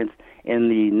experience in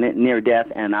the near death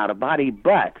and out of body,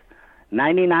 but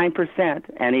 99%,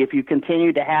 and if you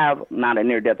continue to have not a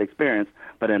near death experience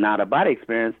but an out of body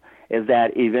experience, is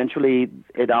that eventually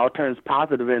it all turns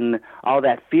positive and all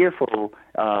that fearful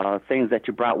things that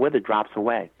you brought with it drops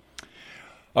away.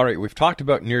 All right, we've talked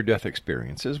about near-death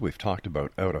experiences. We've talked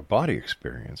about out-of-body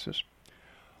experiences.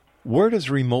 Where does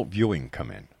remote viewing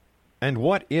come in? And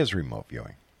what is remote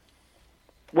viewing?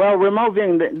 Well, remote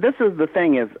viewing, this is the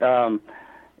thing is,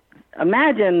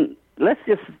 imagine, let's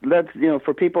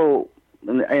for people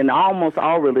in almost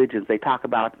all religions, they talk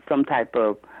about some type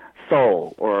of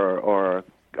soul or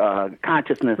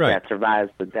consciousness that survives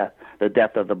the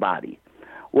death of the body.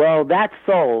 Well, that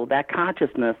soul, that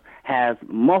consciousness, has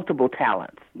multiple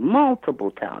talents.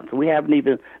 We haven't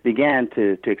even began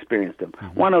to experience them.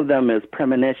 Mm-hmm. One of them is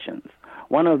premonitions.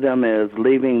 One of them is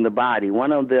leaving the body.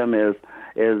 One of them is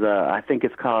I think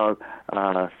it's called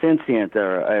sentient,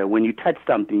 or when you touch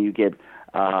something, you get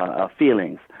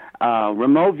feelings.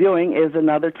 Remote viewing is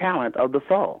another talent of the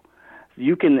soul.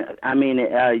 You can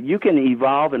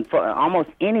evolve, and almost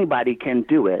anybody can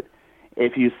do it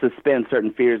if you suspend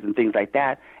certain fears and things like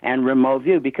that, and remote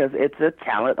view, because it's a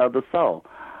talent of the soul.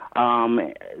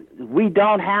 We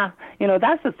don't have,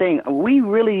 that's the thing. We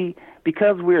really,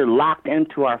 because we're locked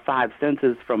into our five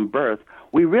senses from birth,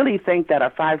 we really think that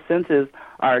our five senses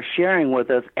are sharing with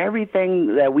us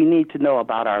everything that we need to know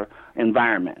about our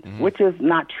environment, which is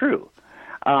not true.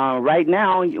 Right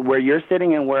now, where you're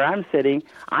sitting and where I'm sitting,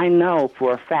 I know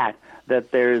for a fact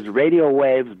that there's radio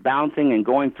waves bouncing and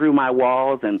going through my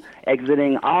walls and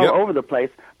exiting all over the place,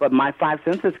 but my five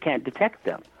senses can't detect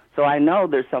them. So I know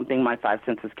there's something my five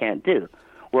senses can't do.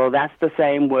 Well, that's the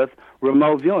same with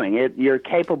remote viewing. You're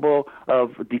capable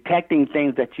of detecting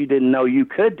things that you didn't know you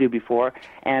could do before,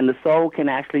 and the soul can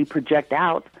actually project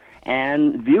out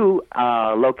and view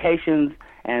locations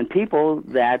and people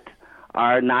that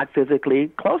are not physically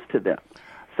close to them.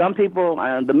 Some people,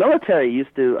 the military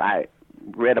used to, I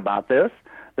read about this,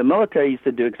 the military used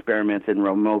to do experiments in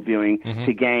remote viewing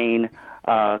to gain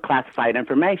classified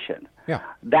information. Yeah.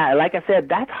 That, like I said,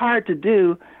 that's hard to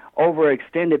do over an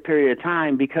extended period of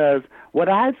time, because what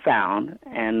I've found,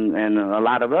 and a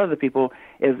lot of other people,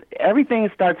 is everything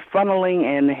starts funneling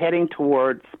and heading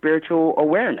toward spiritual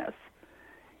awareness.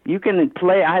 You can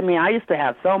play, I used to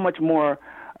have so much more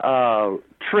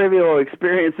trivial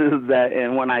experiences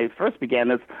and when I first began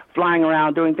this, flying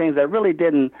around doing things that really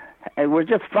were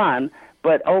just fun,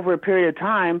 but over a period of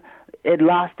time, it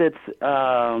lost its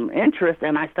interest,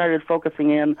 and I started focusing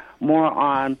in more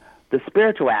on the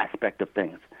spiritual aspect of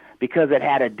things, because it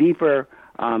had a deeper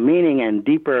meaning and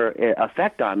deeper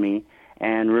effect on me,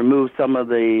 and removed some of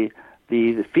the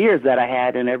fears that I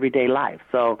had in everyday life.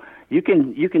 So you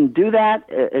can do that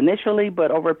initially,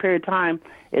 but over a period of time,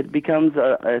 it becomes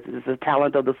it's a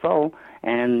talent of the soul,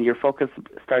 and your focus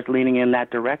starts leaning in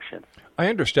that direction. I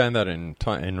understand that in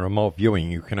remote viewing,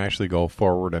 you can actually go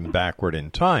forward and backward in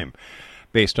time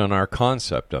based on our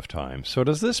concept of time. So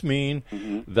does this mean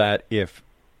that if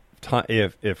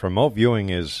remote viewing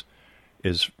is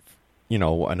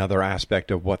another aspect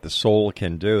of what the soul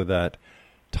can do, that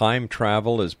time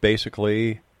travel is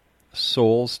basically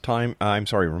soul's time?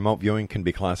 Remote viewing can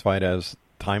be classified as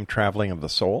time traveling of the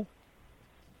soul?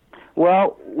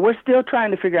 Well, we're still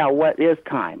trying to figure out what is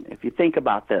time, if you think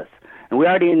about this. And we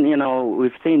already,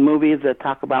 we've seen movies that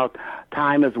talk about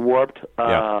time is warped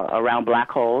around black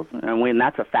holes, and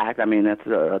that's a fact. I mean, that's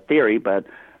a theory, but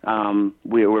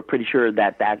we're pretty sure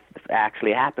that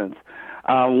actually happens.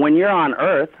 When you're on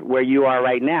Earth, where you are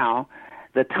right now,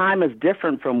 the time is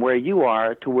different from where you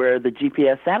are to where the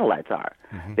GPS satellites are.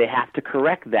 They have to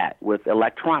correct that with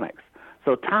electronics.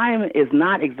 So time is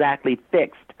not exactly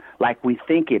fixed like we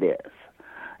think it is.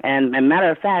 And matter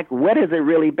of fact, what is it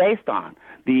really based on?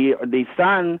 The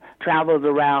sun travels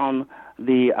around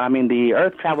the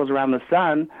Earth travels around the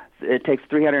sun. It takes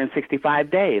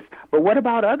 365 days. But what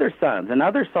about other suns and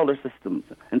other solar systems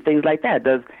and things like that?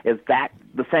 Is that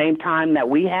the same time that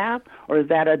we have, or is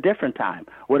that a different time?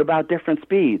 What about different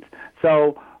speeds?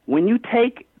 So when you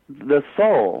take the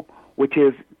soul, which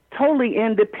is totally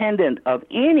independent of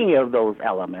any of those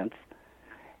elements,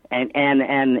 and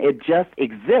it just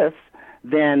exists,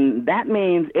 then that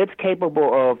means it's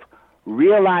capable of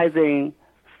realizing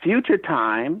future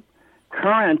time,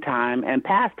 current time, and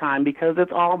past time, because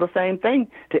it's all the same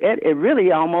thing. To it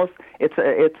really almost it's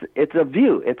a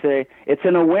view. It's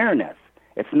an awareness.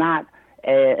 It's not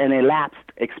an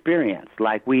elapsed experience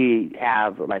like we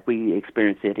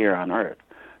experience it here on Earth.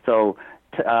 So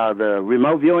the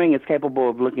remote viewing is capable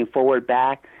of looking forward,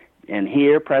 back, and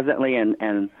here presently,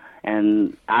 and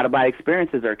out-of-body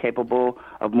experiences are capable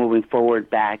of moving forward,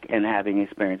 back, and having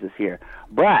experiences here.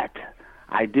 But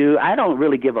I don't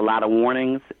really give a lot of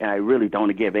warnings, and I really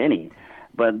don't give any.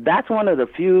 But that's one of the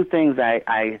few things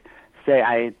I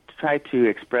try to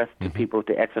express to people,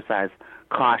 to exercise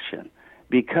caution,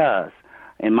 because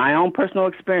in my own personal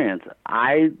experience,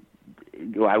 I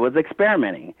was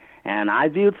experimenting, and I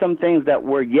viewed some things that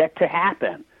were yet to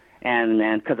happen. And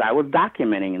because I was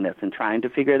documenting this and trying to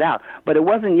figure it out. But it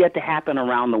wasn't yet to happen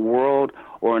around the world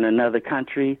or in another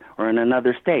country or in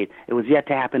another state. It was yet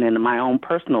to happen in my own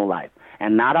personal life.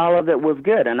 And not all of it was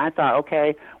good. And I thought,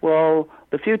 okay, well,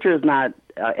 the future is not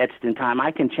etched in time.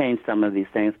 I can change some of these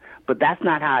things. But that's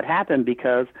not how it happened,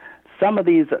 because some of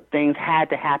these things had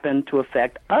to happen to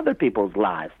affect other people's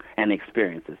lives and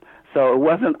experiences. So it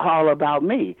wasn't all about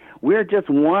me. We're just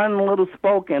one little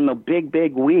spoke in the big,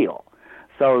 big wheel.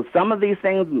 So some of these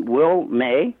things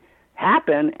may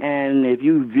happen, and if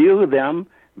you view them,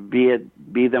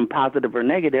 be them positive or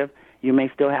negative, you may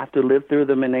still have to live through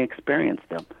them and experience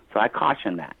them. So I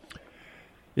caution that.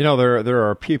 You know, there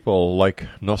are people like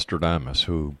Nostradamus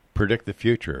who predict the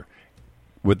future.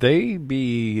 Would they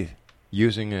be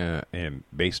using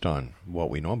based on what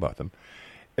we know about them?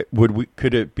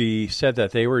 Could it be said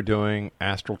that they were doing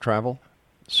astral travel,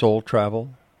 soul travel,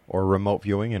 or remote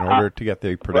viewing in order to get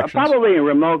the predictions? Probably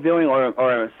remote viewing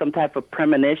or some type of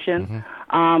premonition.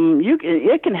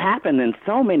 It can happen in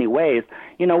so many ways.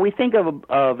 You know, we think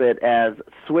of it as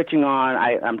switching on.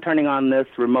 I'm turning on this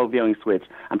remote viewing switch.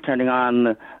 I'm turning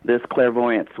on this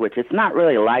clairvoyant switch. It's not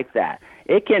really like that.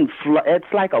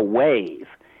 It's like a wave.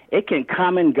 It can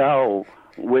come and go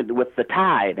with the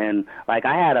tide. And like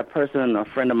I had a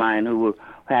friend of mine who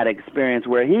had experience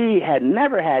where he had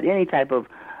never had any type of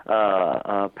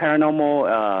paranormal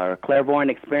or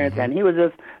clairvoyant experience, and he was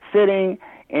just sitting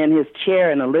in his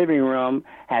chair in the living room,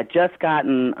 had just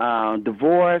gotten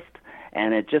divorced,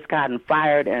 and had just gotten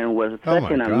fired, and was such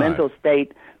in a mental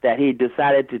state that he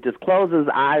decided to just close his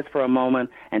eyes for a moment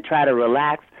and try to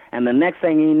relax. And the next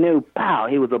thing he knew, pow,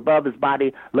 he was above his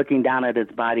body, looking down at his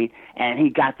body, and he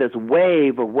got this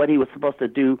wave of what he was supposed to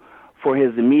do for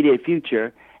his immediate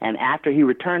future. And after he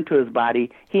returned to his body,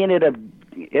 he ended up,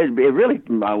 it really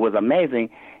was amazing.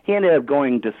 He ended up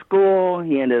going to school.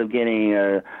 He ended up getting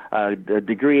a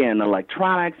degree in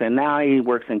electronics, and now he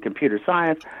works in computer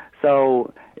science.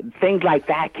 So things like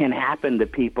that can happen to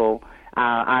people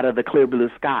out of the clear blue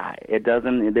sky. It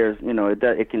doesn't.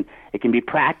 It can be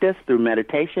practiced through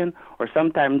meditation, or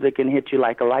sometimes it can hit you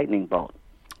like a lightning bolt.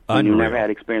 You never had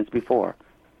experience before.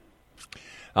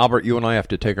 Albert, you and I have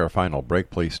to take our final break.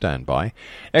 Please stand by.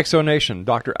 Exonation,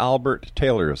 Dr. Albert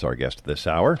Taylor is our guest this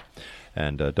hour.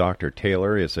 And Dr.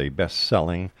 Taylor is a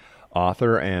best-selling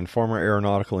author and former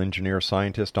aeronautical engineer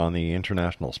scientist on the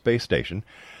International Space Station.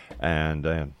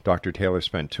 And Dr. Taylor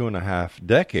spent 2.5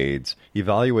 decades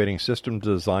evaluating system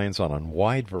designs on a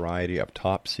wide variety of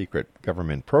top-secret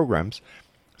government programs,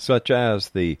 such as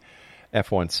the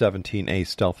F-117A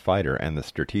stealth fighter and the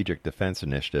Strategic Defense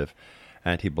Initiative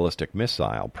anti-ballistic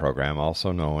missile program,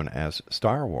 also known as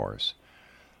Star Wars.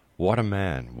 What a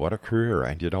man, what a career.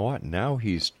 And you know what? Now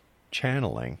he's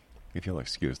channeling, if you'll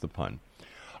excuse the pun,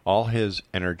 all his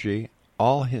energy,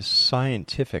 all his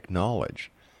scientific knowledge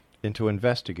into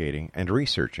investigating and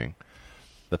researching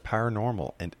the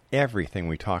paranormal and everything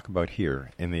we talk about here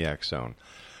in the X Zone.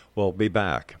 We'll be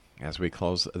back as we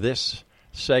close this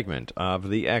segment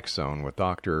of the X Zone with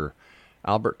Dr.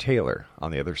 Albert Taylor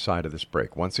on the other side of this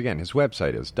break. Once again, his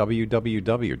website is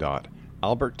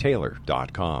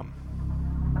www.alberttaylor.com.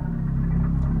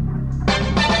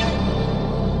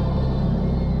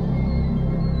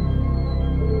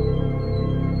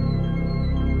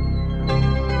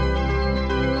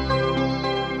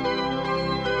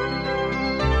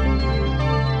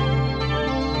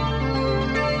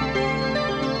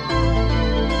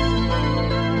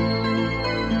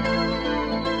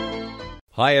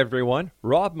 Hi everyone,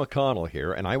 Rob McConnell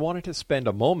here, and I wanted to spend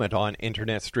a moment on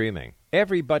internet streaming.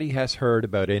 Everybody has heard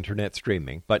about internet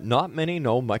streaming, but not many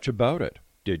know much about it.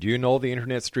 Did you know the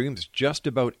internet streams just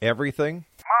about everything?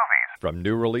 Movies. From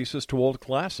new releases to old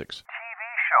classics. TV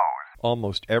shows.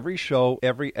 Almost every show,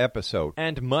 every episode,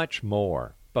 and much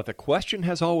more. But the question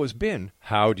has always been,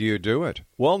 how do you do it?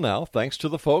 Well now, thanks to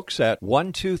the folks at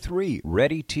 123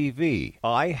 Ready TV,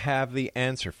 I have the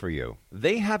answer for you.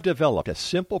 They have developed a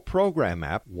simple program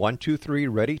app, 123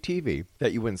 Ready TV,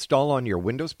 that you install on your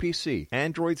Windows PC,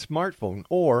 Android smartphone,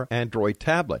 or Android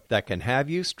tablet that can have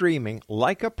you streaming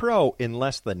like a pro in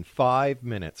less than 5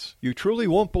 minutes. You truly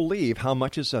won't believe how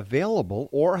much is available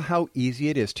or how easy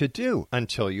it is to do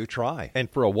until you try.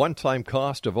 And for a one-time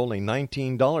cost of only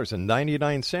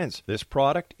 $19.99, this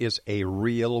product is a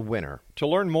real winner. To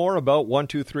learn more about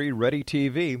 123 Ready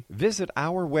TV, visit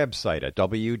our website at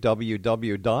www.xzbn.net.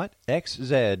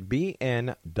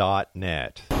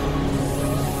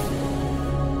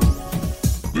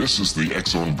 This is the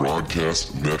X-Zone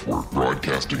Broadcast Network,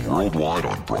 broadcasting worldwide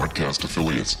on broadcast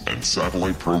affiliates and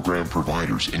satellite program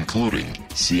providers, including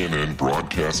CNN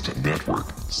Broadcast Network,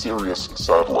 Sirius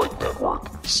Satellite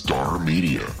Network, Star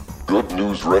Media, Good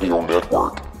News Radio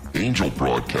Network, Angel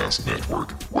Broadcast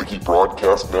Network, Wiki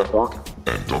Broadcast Network,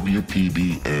 and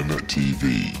WPBN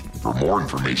TV. For more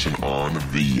information on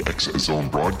the X-Zone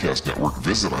Broadcast Network,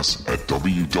 visit us at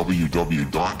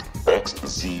www.xzbn.net.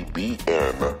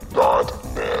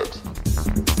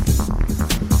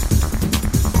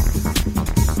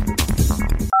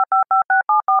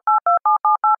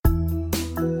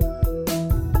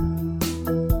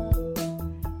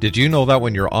 Did you know that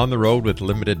when you're on the road with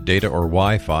limited data or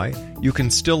Wi-Fi, you can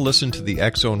still listen to the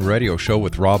X-Zone Radio Show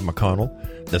with Rob McConnell,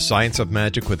 The Science of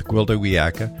Magic with Gwilda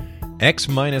Wiyaka,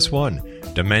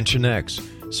 X-1, Dimension X,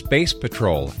 Space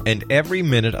Patrol, and every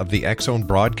minute of the X-Zone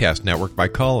Broadcast Network by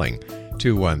calling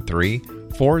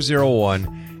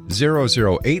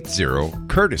 213-401-0080,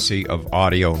 courtesy of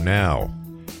Audio Now.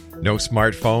 No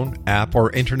smartphone, app,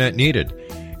 or internet needed.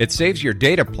 It saves your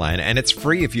data plan, and it's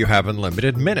free if you have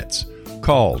unlimited minutes.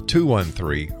 Call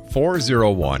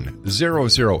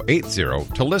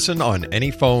 213-401-0080 to listen on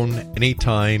any phone,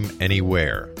 anytime,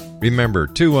 anywhere. Remember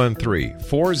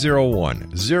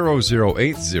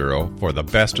 213-401-0080 for the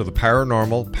best of the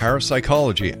paranormal,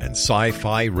 parapsychology, and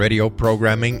sci-fi radio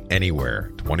programming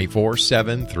anywhere,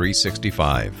 24/7,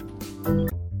 365.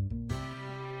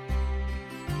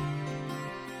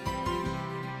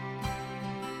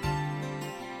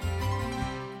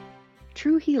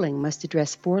 True healing must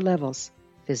address 4 levels: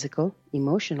 physical,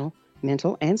 emotional,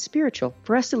 mental, and spiritual,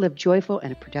 for us to live joyful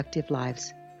and productive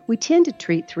lives. We tend to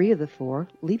treat 3 of the 4,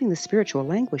 leaving the spiritual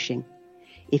languishing.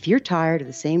 If you're tired of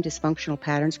the same dysfunctional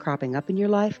patterns cropping up in your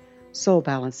life, Soul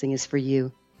Balancing is for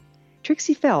you.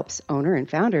 Trixie Phelps, owner and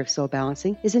founder of Soul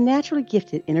Balancing, is a naturally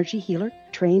gifted energy healer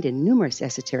trained in numerous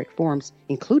esoteric forms,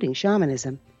 including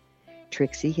shamanism.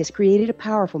 Trixie has created a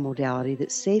powerful modality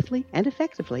that safely and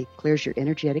effectively clears your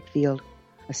energetic field.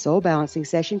 A soul balancing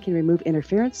session can remove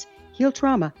interference, heal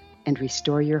trauma, and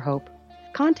restore your hope.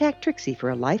 Contact Trixie for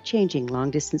a life-changing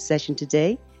long-distance session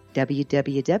today.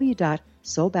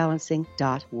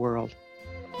 www.soulbalancing.world.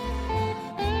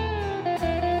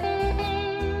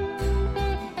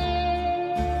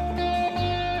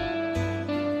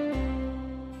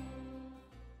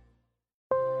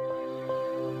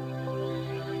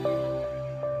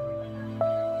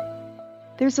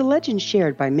 There's a legend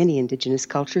shared by many indigenous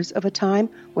cultures of a time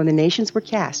when the nations were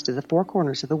cast to the 4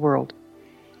 corners of the world.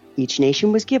 Each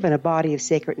nation was given a body of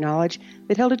sacred knowledge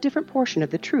that held a different portion of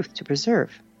the truth to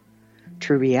preserve.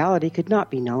 True reality could not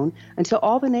be known until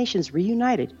all the nations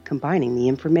reunited, combining the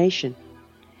information.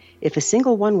 If a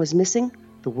single one was missing,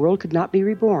 the world could not be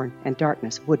reborn and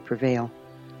darkness would prevail.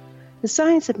 The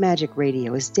Science of Magic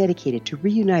Radio is dedicated to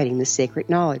reuniting this sacred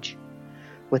knowledge.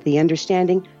 With the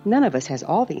understanding, none of us has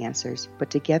all the answers, but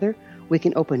together we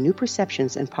can open new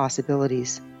perceptions and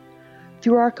possibilities.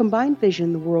 Through our combined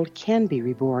vision, the world can be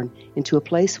reborn into a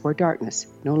place where darkness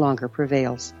no longer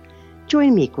prevails.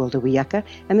 Join me, Gwilda Wiyaka,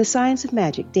 and the Science of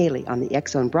Magic daily on the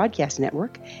X-Zone Broadcast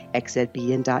Network,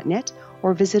 xzbn.net,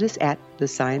 or visit us at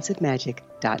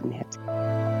thescienceofmagic.net.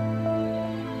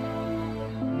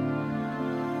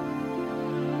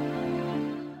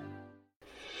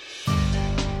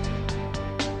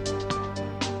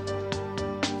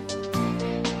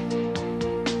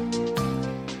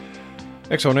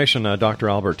 Exonation, Dr.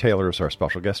 Albert Taylor is our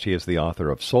special guest. He is the author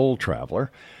of Soul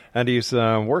Traveler, and he's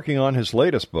working on his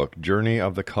latest book, Journey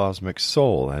of the Cosmic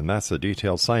Soul, and that's a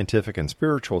detailed scientific and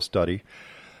spiritual study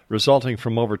resulting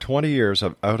from over 20 years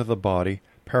of out-of-the-body,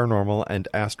 paranormal, and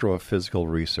astrophysical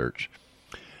research.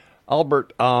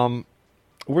 Albert,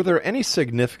 were there any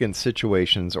significant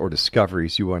situations or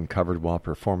discoveries you uncovered while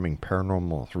performing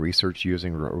paranormal research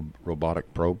using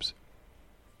robotic probes?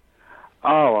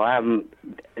 Oh,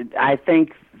 I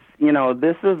think,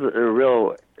 this is a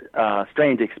real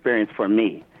strange experience for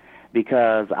me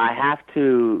because I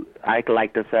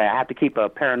like to say, I have to keep a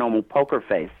paranormal poker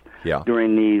face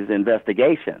during these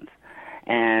investigations.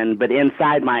 But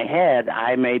inside my head,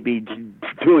 I may be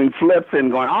doing flips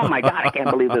and going, "Oh my God, I can't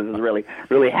believe this is really,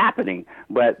 really happening."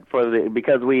 But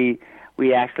because we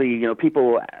actually,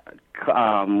 people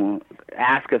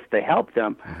ask us to help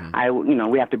them,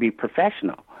 we have to be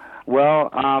professional. Well,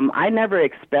 I never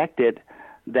expected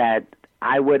that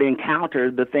I would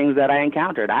encounter the things that I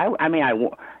encountered.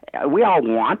 We all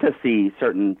want to see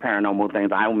certain paranormal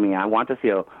things. I want to see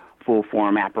a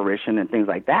full-form apparition and things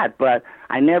like that, but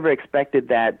I never expected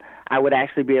that I would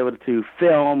actually be able to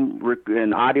film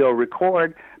and audio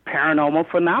record paranormal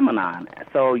phenomenon.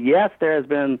 So, yes, there has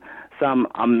been some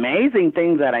amazing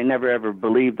things that I never ever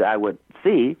believed I would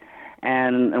see,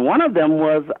 and one of them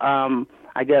was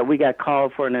we got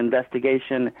called for an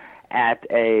investigation at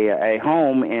a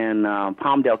home in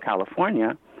Palmdale,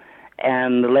 California,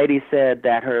 and the lady said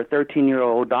that her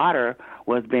 13-year-old daughter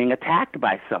was being attacked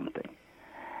by something.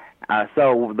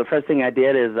 So the first thing I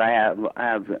did is I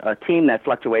have a team that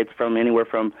fluctuates from anywhere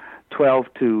from 12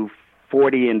 to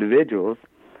 40 individuals,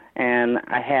 and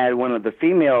I had one of the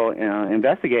female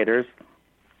investigators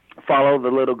follow the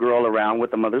little girl around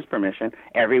with the mother's permission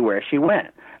everywhere she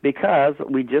went, because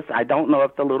I don't know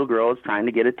if the little girl is trying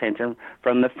to get attention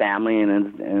from the family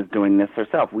and is doing this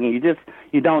herself.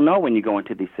 You don't know when you go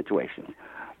into these situations.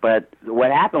 But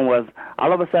what happened was,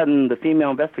 all of a sudden, the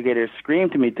female investigator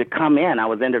screamed to me to come in. I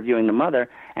was interviewing the mother,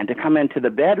 and to come into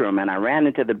the bedroom. And I ran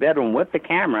into the bedroom with the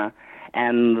camera,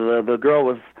 and the girl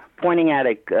was pointing at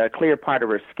a clear part of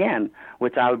her skin,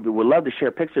 which I would love to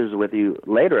share pictures with you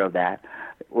later of that,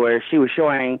 where she was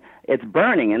showing it's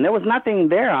burning. And there was nothing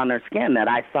there on her skin that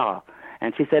I saw.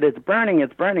 And she said, it's burning,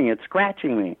 it's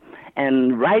scratching me.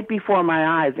 And right before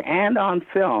my eyes and on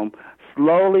film,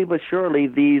 slowly but surely,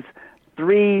 these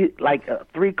three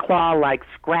claw-like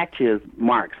scratches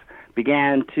marks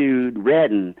began to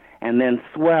redden and then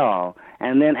swell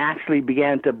and then actually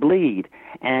began to bleed.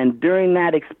 And during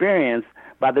that experience,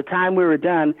 by the time we were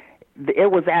done,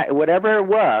 it was at whatever it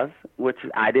was, which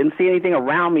I didn't see anything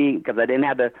around me because I didn't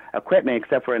have the equipment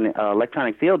except for an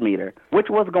electronic field meter, which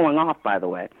was going off, by the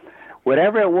way.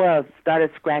 Whatever it was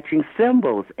started scratching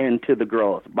symbols into the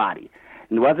girl's body.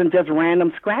 It wasn't just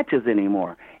random scratches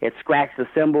anymore. It scratched the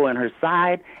symbol in her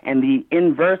side and the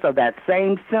inverse of that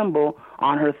same symbol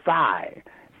on her thigh.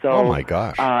 So, oh my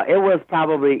gosh! It was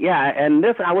probably and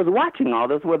I was watching all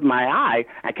this with my eye.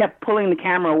 I kept pulling the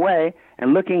camera away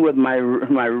and looking with my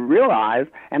real eyes,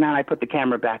 and then I put the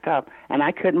camera back up, and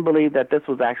I couldn't believe that this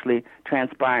was actually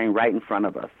transpiring right in front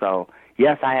of us. So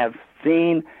yes, I have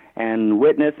seen and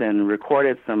witnessed and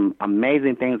recorded some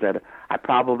amazing things that I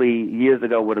probably years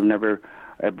ago would have never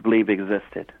believed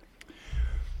existed.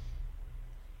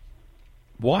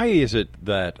 Why is it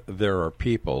that there are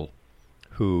people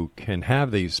who can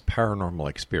have these paranormal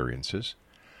experiences,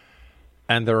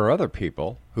 and there are other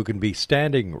people who can be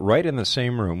standing right in the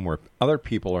same room where other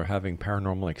people are having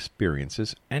paranormal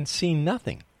experiences and see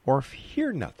nothing, or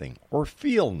hear nothing, or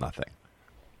feel nothing?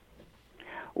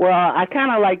 Well, I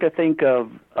kind of like to think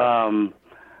of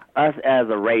us as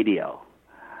a radio.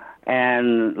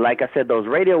 And like I said, those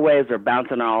radio waves are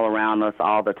bouncing all around us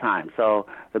all the time. So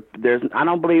I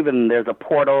don't believe there's a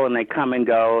portal and they come and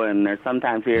go, and they're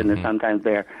sometimes here and they're sometimes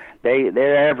there.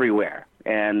 They're everywhere.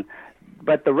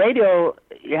 But the radio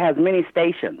has many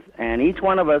stations, and each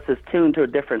one of us is tuned to a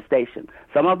different station.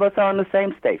 Some of us are on the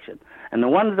same station. And the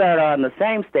ones that are on the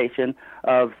same station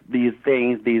of these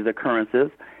things, these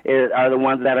occurrences, are the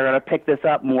ones that are going to pick this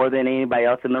up more than anybody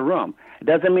else in the room. It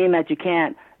doesn't mean that you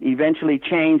can't eventually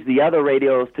change the other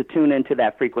radios to tune into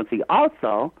that frequency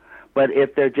also, but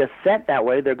if they're just set that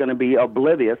way, they're going to be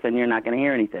oblivious and you're not going to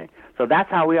hear anything. So that's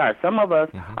how we are. Some of us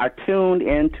are tuned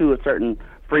into a certain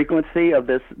frequency of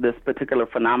this particular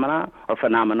phenomena,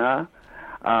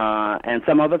 and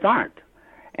some of us aren't.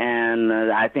 And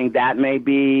I think that may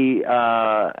be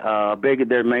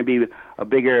there may be a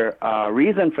bigger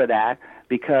reason for that,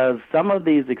 because some of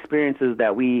these experiences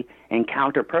that we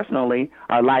encounter personally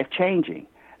are life-changing.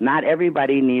 Not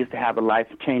everybody needs to have a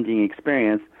life-changing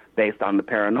experience based on the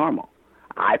paranormal.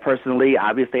 I personally,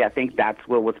 obviously, I think that's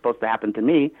what was supposed to happen to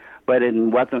me, but it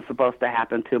wasn't supposed to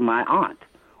happen to my aunt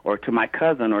or to my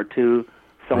cousin or to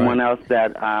someone else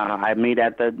that I meet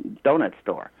at the donut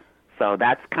store. So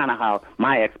that's kind of how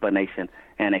my explanation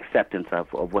and acceptance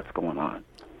of what's going on.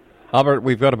 Albert,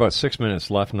 we've got about 6 minutes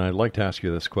left, and I'd like to ask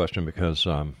you this question because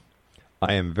I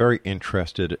am very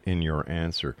interested in your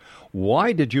answer.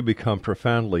 Why did you become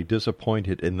profoundly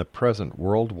disappointed in the present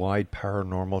worldwide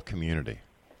paranormal community?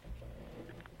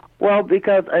 Well,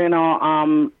 because,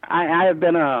 I have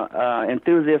been a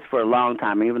enthusiast for a long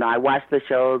time. Even though I watched the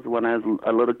shows when I was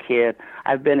a little kid,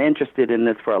 I've been interested in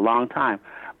this for a long time.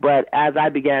 But as I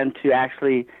began to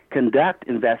actually conduct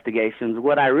investigations,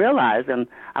 what I realized, and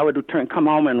I would come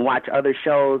home and watch other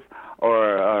shows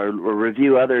or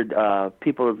review other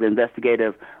people's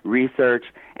investigative research,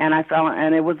 and I found,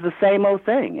 and it was the same old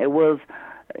thing. It was,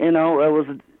 it was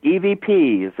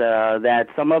EVPs that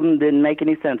some of them didn't make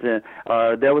any sense. There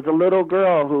was a little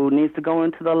girl who needs to go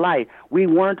into the light. We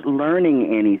weren't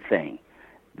learning anything.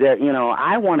 That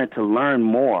I wanted to learn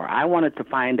more. I wanted to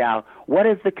find out what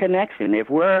is the connection. If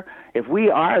we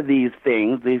are these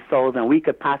things, these souls, and we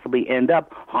could possibly end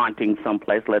up haunting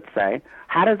someplace, let's say,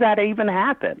 how does that even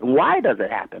happen? Why does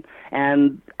it happen?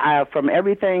 And from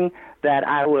everything that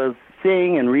I was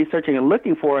seeing and researching and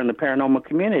looking for in the paranormal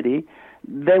community,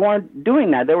 they weren't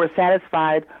doing that. They were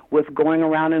satisfied with going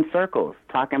around in circles,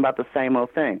 talking about the same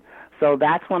old thing. So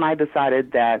that's when I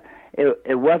decided that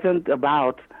it wasn't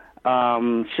about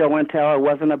show and tell. It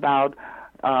wasn't about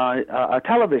a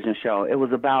television show. It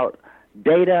was about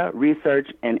data, research,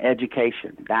 and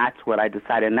education. That's what I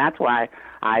decided, and that's why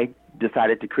I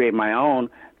decided to create my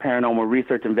own Paranormal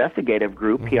Research Investigative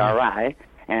Group, PRI,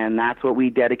 and that's what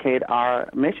we dedicate our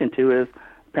mission to, is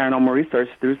paranormal research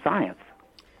through science.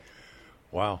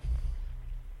 Wow.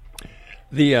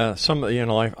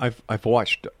 I've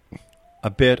watched a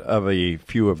bit of a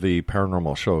few of the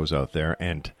paranormal shows out there,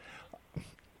 and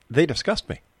they disgust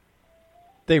me.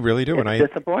 They really do. It's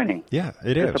disappointing. Yeah,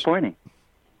 it is disappointing.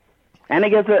 And it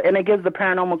gives the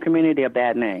paranormal community a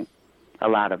bad name. A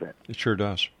lot of it. It sure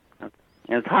does. And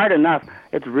it's hard enough.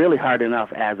 It's really hard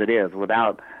enough as it is,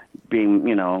 without being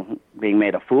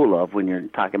made a fool of when you're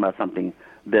talking about something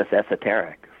this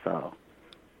esoteric. So.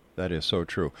 That is so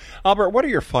true. Albert, what are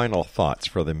your final thoughts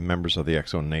for the members of the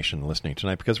X-Zone Nation listening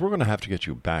tonight? Because we're going to have to get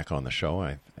you back on the show.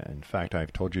 In fact,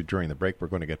 I've told you during the break we're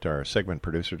going to get our segment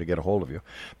producer to get a hold of you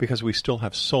because we still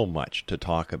have so much to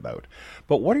talk about.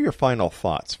 But what are your final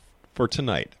thoughts for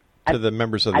tonight to the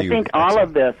members of the I think all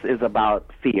of this is about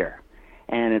fear.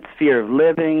 And it's fear of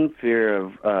living,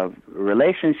 fear of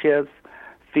relationships,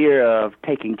 fear of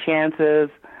taking chances,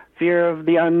 fear of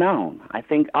the unknown. I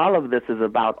think all of this is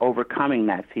about overcoming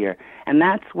that fear. And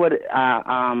that's what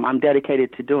I'm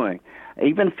dedicated to doing.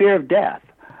 Even fear of death.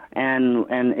 And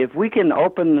if we can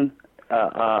open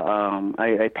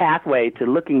a pathway to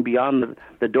looking beyond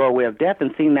the doorway of death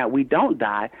and seeing that we don't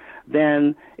die,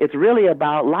 then it's really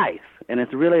about life. And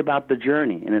it's really about the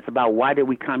journey. And it's about why did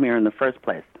we come here in the first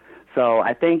place. So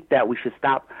I think that we should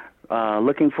stop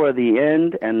looking for the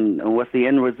end and what's the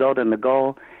end result and the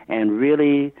goal, and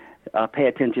really pay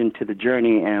attention to the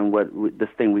journey and this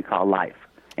thing we call life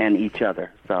and each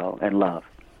other. And love.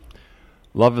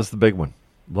 Love is the big one.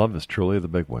 Love is truly the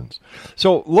big one.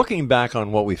 So looking back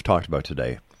on what we've talked about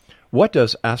today, what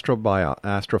does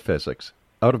astrophysics,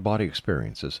 out-of-body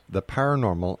experiences, the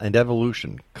paranormal, and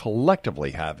evolution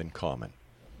collectively have in common?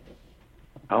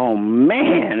 Oh,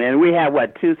 man. And we have,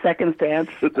 2 seconds to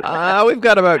answer? We've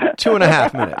got about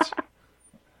 2.5 minutes.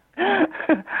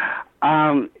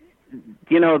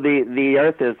 The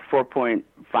Earth is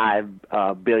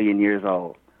 4.5 billion years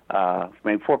old,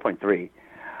 maybe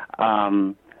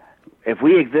 4.3. If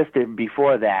we existed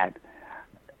before that,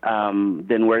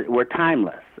 then we're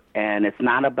timeless. And it's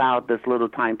not about this little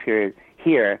time period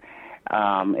here.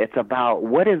 It's about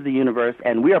what is the universe,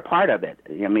 and we are part of it.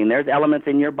 I mean, there's elements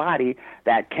in your body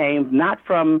that came not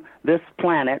from this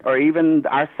planet or even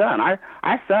our sun. Our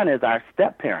sun is our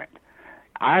step-parent.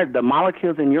 The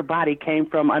molecules in your body came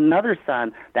from another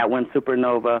sun that went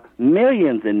supernova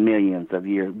millions and millions of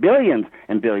years, billions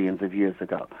and billions of years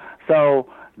ago. So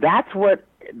that's what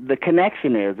the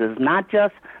connection is not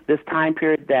just this time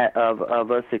period that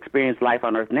of us experience life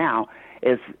on Earth now.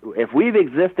 If we've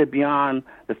existed beyond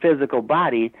the physical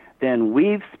body, then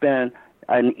we've spent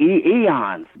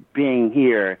eons being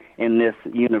here in this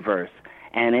universe.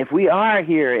 And if we are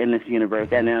here in this universe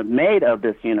and are made of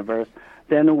this universe,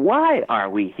 then why are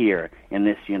we here in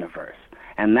this universe?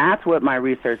 And that's what my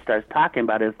research starts talking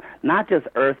about, is not just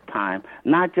Earth time,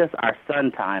 not just our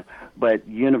sun time, but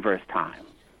universe time.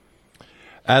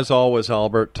 As always,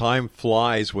 Albert, time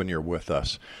flies when you're with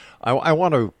us. I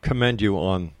want to commend you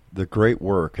on the great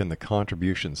work and the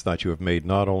contributions that you have made,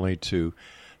 not only to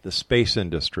the space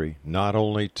industry, not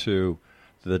only to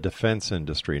the defense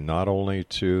industry, not only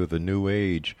to the New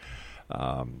Age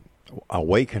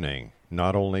awakening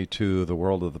not only to the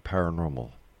world of the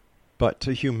paranormal, but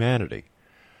to humanity.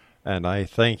 And I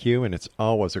thank you, and it's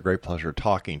always a great pleasure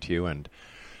talking to you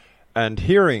and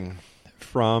hearing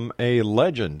from a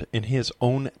legend in his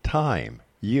own time,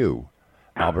 you,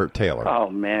 Albert Taylor. Oh,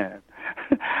 man.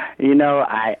 You know,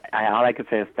 I all I can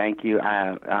say is thank you.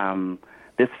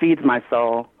 This feeds my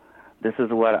soul. This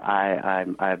is what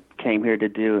I came here to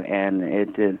do, and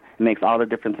it makes all the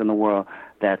difference in the world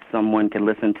that someone can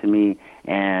listen to me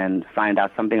and find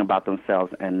out something about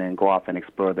themselves and then go off and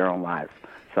explore their own lives.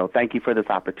 So thank you for this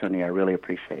opportunity. I really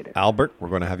appreciate it. Albert, we're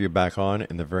going to have you back on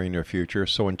in the very near future.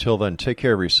 So until then, take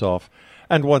care of yourself.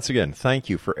 And once again, thank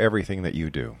you for everything that you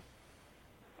do.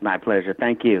 My pleasure.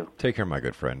 Thank you. Take care, my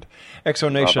good friend.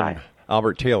 Exonation. Bye-bye.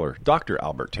 Albert Taylor, Dr.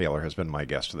 Albert Taylor, has been my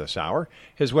guest this hour.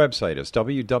 His website is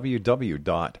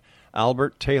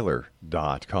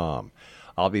www.alberttaylor.com.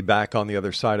 I'll be back on the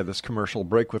other side of this commercial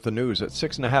break with the news at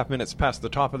 6.5 minutes past the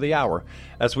top of the hour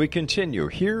as we continue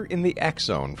here in the X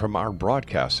Zone from our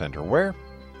broadcast center. Where?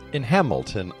 In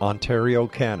Hamilton, Ontario,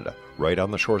 Canada, right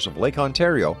on the shores of Lake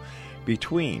Ontario,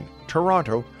 between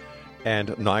Toronto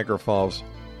and Niagara Falls,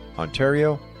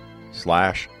 Ontario /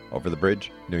 over the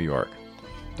bridge, New York.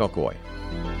 Don't go away.